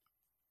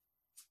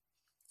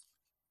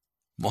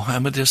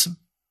 Mohammedanism,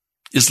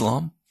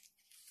 Islam,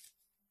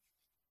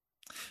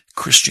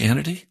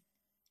 Christianity,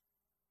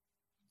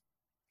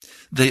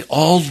 they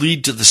all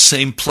lead to the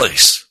same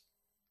place.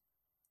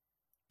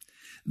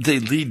 They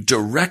lead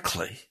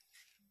directly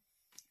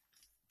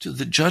to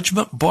the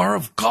judgment bar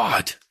of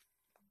God.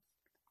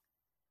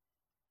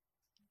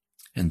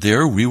 And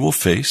there we will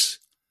face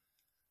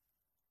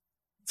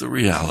the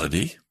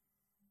reality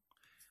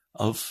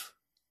of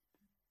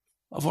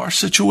our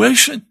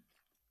situation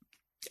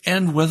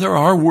and whether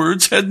our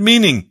words had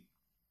meaning.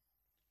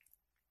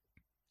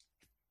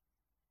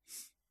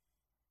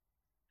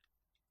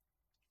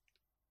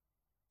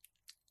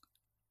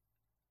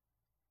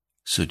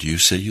 So do you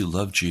say you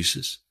love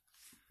Jesus,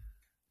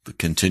 but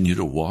continue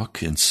to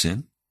walk in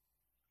sin?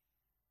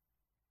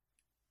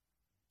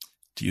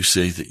 Do you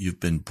say that you've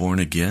been born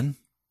again,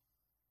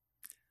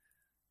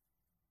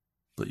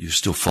 But you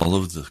still follow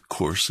the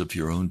course of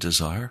your own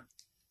desire,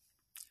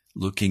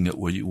 looking at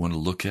what you want to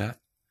look at,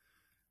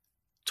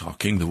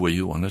 talking the way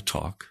you want to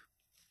talk,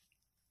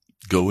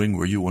 going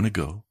where you want to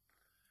go,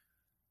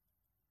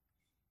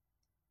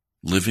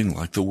 living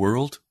like the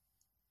world?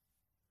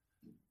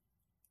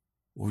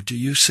 Or do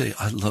you say,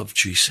 I love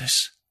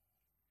Jesus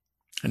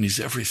and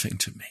he's everything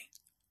to me?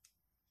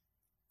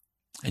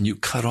 And you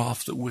cut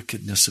off the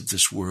wickedness of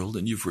this world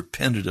and you've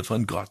repented of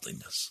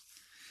ungodliness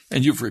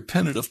and you've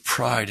repented of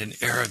pride and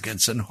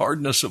arrogance and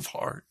hardness of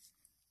heart.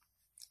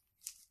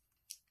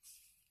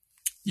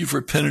 You've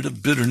repented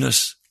of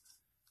bitterness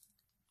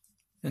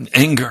and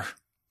anger.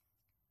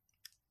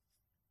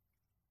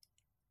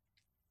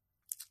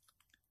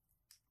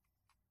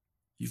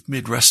 You've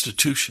made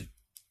restitution.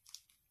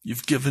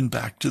 You've given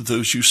back to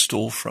those you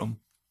stole from.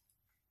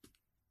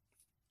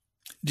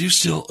 Do you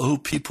still owe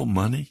people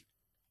money?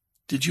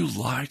 Did you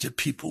lie to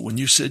people when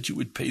you said you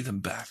would pay them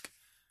back?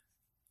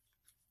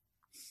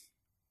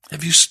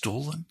 Have you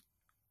stolen?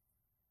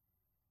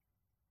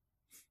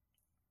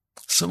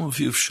 Some of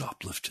you have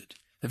shoplifted.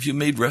 Have you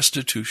made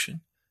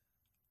restitution?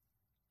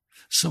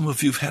 Some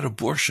of you have had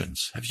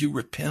abortions. Have you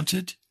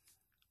repented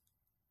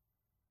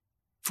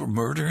for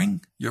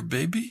murdering your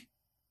baby?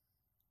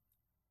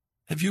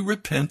 Have you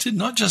repented?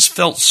 Not just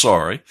felt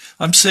sorry.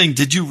 I'm saying,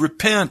 did you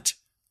repent?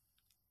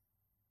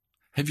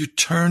 Have you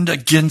turned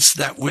against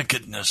that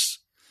wickedness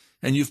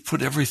and you've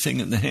put everything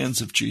in the hands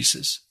of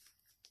Jesus?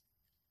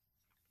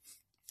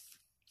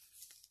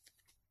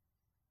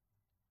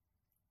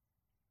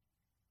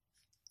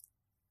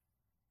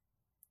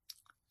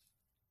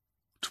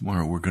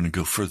 Tomorrow we're going to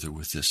go further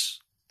with this.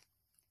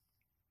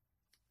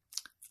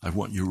 I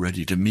want you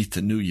ready to meet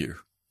the new year.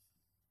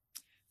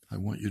 I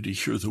want you to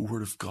hear the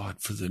word of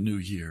God for the new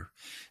year.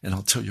 And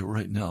I'll tell you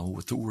right now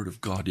what the word of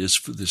God is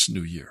for this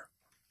new year.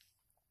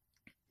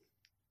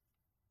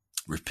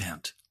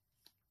 Repent.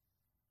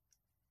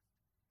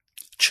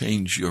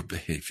 Change your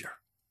behavior.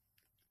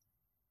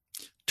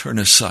 Turn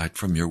aside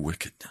from your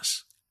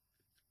wickedness.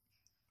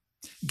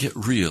 Get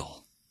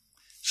real.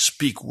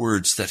 Speak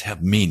words that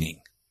have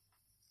meaning.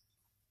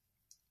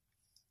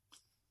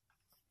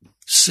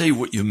 Say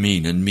what you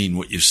mean and mean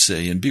what you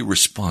say and be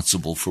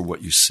responsible for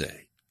what you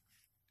say.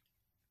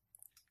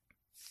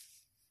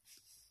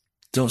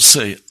 Don't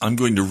say, I'm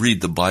going to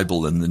read the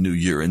Bible in the new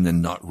year and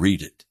then not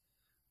read it.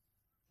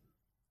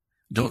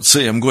 Don't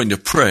say, I'm going to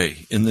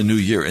pray in the new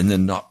year and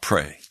then not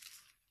pray.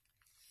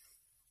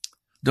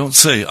 Don't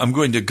say, I'm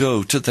going to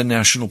go to the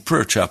National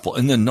Prayer Chapel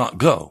and then not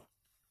go.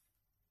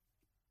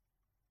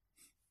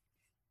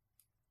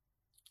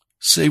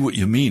 Say what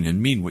you mean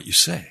and mean what you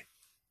say.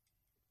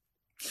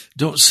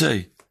 Don't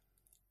say,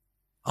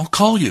 I'll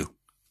call you,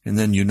 and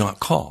then you not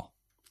call.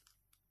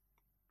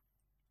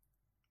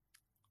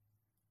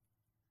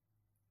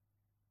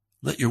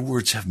 Let your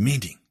words have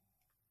meaning.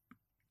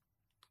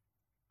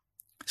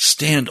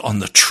 Stand on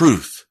the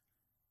truth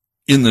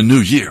in the new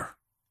year.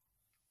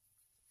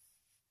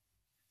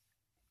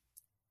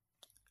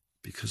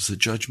 Because the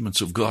judgments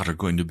of God are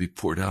going to be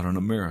poured out on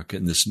America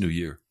in this new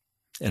year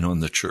and on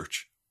the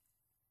church.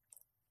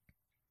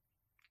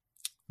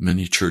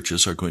 Many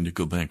churches are going to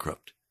go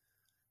bankrupt.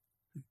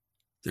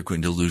 They're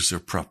going to lose their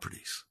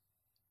properties.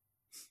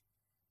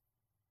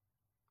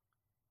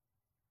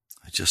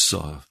 I just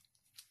saw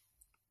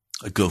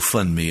a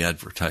GoFundMe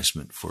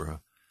advertisement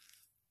for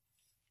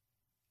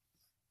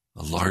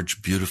a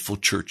large, beautiful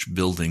church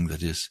building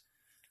that is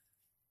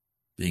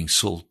being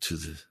sold to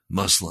the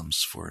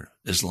Muslims for an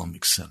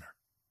Islamic center.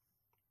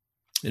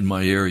 In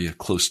my area,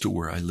 close to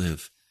where I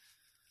live,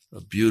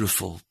 a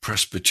beautiful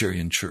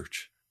Presbyterian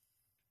church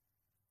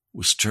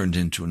was turned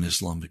into an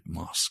Islamic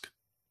mosque.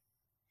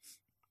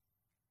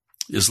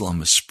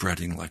 Islam is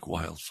spreading like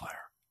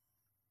wildfire.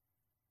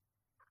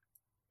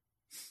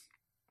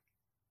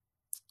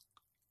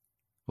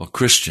 While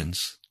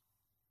Christians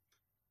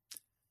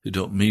who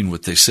don't mean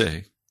what they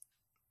say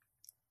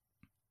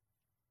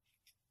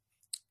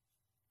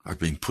are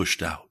being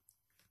pushed out.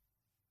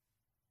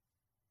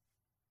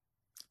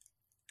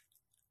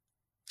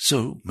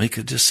 So make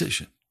a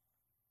decision.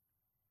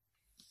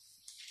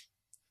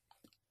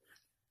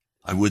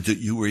 I would that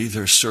you were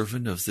either a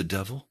servant of the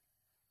devil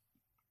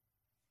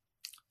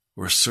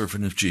or a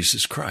servant of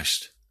Jesus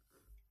Christ,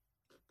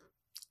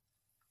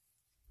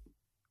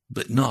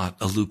 but not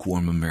a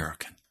lukewarm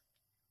American.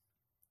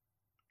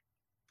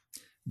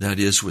 That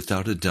is,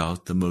 without a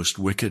doubt, the most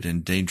wicked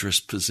and dangerous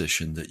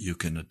position that you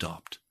can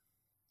adopt.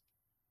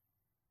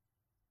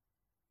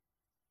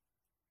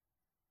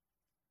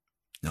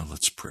 Now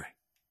let's pray.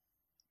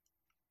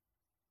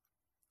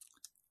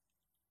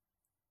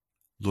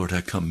 Lord,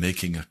 I come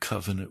making a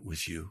covenant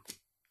with you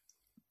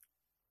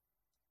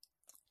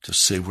to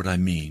say what I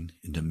mean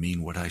and to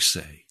mean what I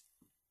say.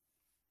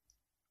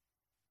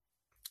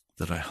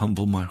 That I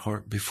humble my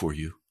heart before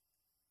you.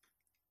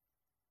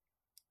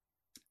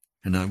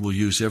 And I will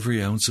use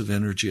every ounce of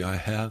energy I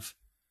have,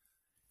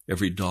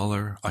 every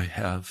dollar I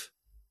have,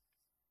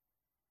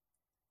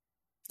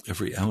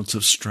 every ounce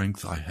of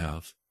strength I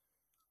have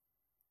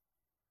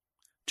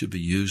to be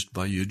used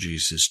by you,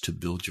 Jesus, to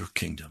build your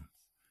kingdom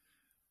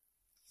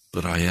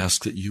But I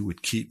ask that you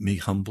would keep me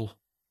humble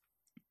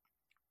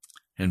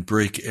and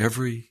break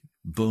every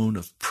bone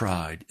of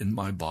pride in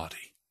my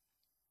body,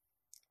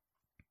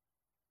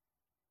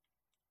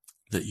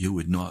 that you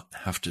would not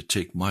have to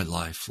take my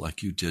life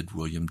like you did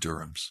William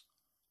Durham's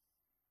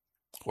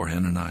or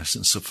Ananias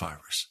and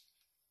Sapphira's.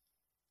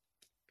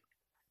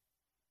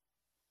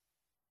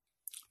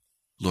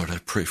 Lord, I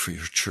pray for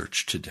your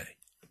church today.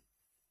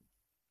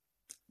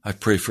 I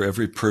pray for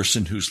every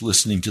person who's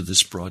listening to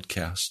this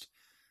broadcast,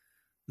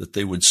 that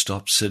they would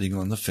stop sitting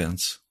on the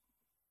fence,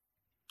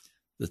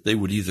 that they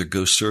would either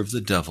go serve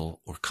the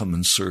devil or come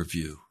and serve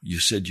you. You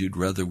said you'd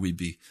rather we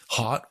be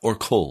hot or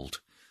cold,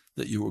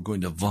 that you were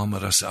going to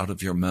vomit us out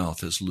of your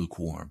mouth as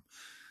lukewarm.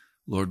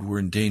 Lord, we're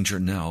in danger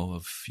now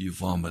of you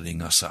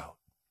vomiting us out.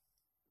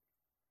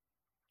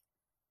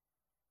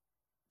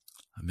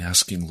 I'm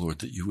asking, Lord,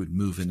 that you would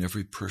move in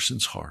every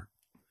person's heart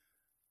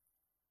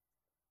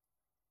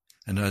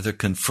and either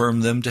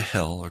confirm them to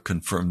hell or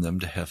confirm them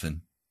to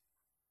heaven,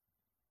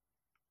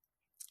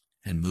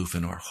 and move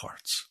in our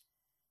hearts.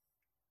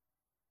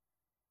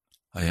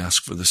 I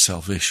ask for the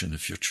salvation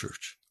of your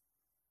church.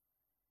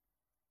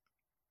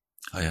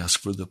 I ask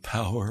for the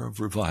power of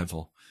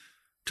revival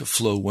to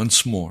flow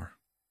once more,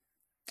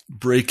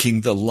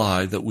 breaking the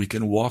lie that we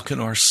can walk in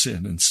our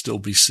sin and still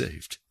be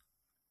saved.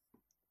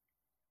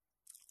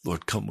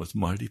 Lord, come with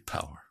mighty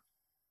power.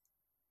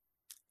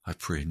 I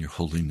pray in your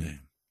holy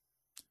name.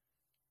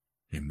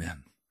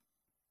 Amen.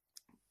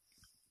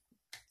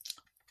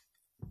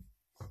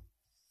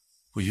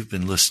 Well, you've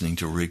been listening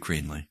to Ray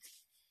Greenley.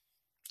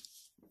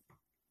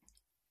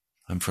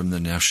 I'm from the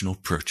National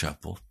Prayer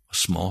Chapel, a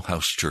small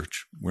house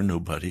church. We're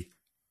nobody.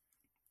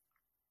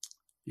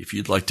 If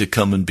you'd like to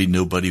come and be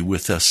nobody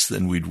with us,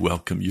 then we'd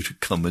welcome you to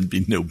come and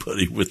be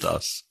nobody with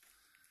us.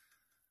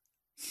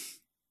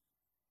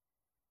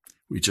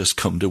 We just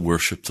come to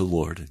worship the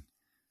Lord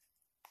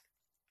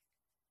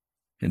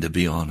and to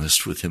be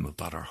honest with him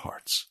about our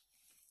hearts,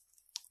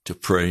 to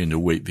pray and to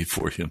wait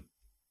before him.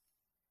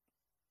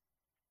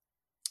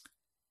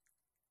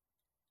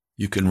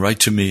 You can write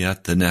to me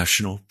at the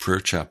National Prayer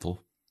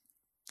Chapel,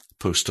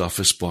 Post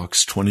Office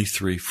Box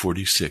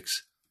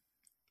 2346,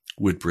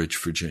 Woodbridge,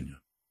 Virginia,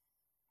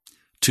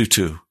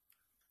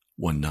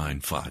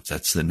 22195.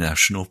 That's the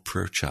National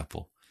Prayer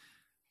Chapel,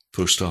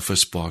 Post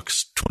Office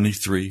Box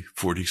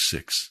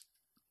 2346,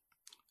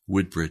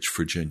 Woodbridge,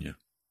 Virginia,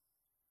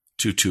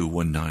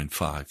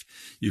 22195.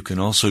 You can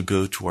also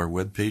go to our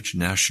webpage,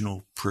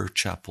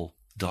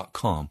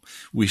 nationalprayerchapel.com.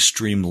 We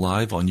stream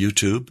live on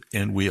YouTube,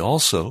 and we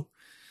also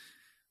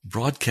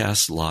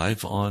broadcast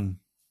live on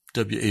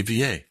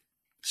WAVA,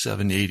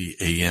 780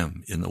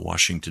 AM in the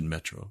Washington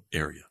metro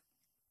area.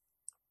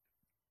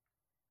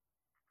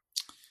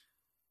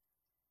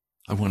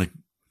 I want to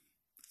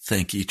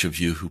thank each of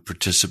you who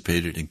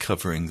participated in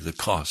covering the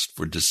cost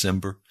for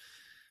December.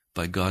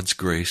 By God's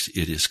grace,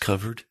 it is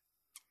covered.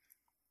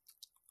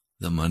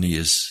 The money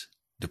is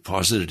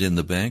deposited in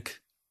the bank,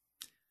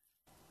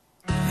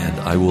 and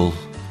I will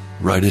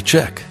write a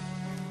check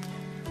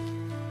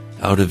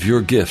out of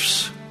your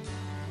gifts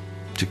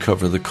to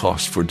cover the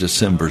cost for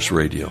December's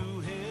radio.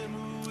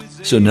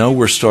 So now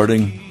we're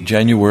starting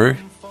January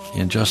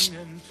in just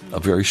a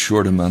very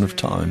short amount of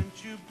time.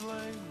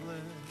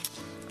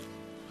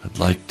 I'd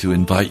like to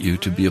invite you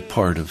to be a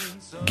part of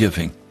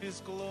giving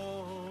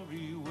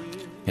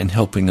and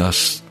helping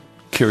us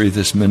carry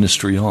this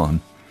ministry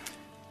on.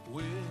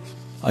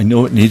 I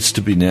know it needs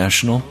to be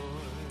national.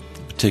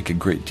 It would take a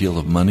great deal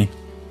of money.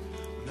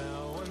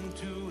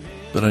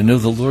 But I know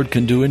the Lord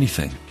can do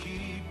anything.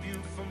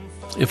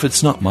 If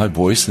it's not my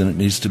voice, then it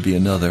needs to be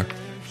another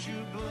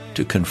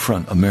to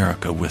confront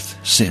America with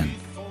sin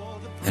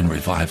and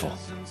revival,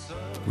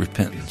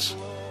 repentance.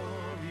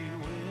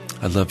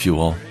 I love you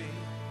all.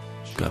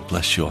 God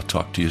bless you. I'll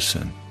talk to you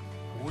soon.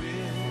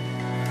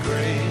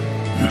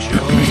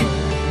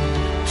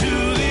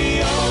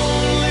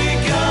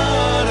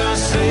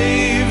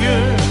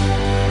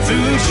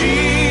 Through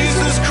Jesus.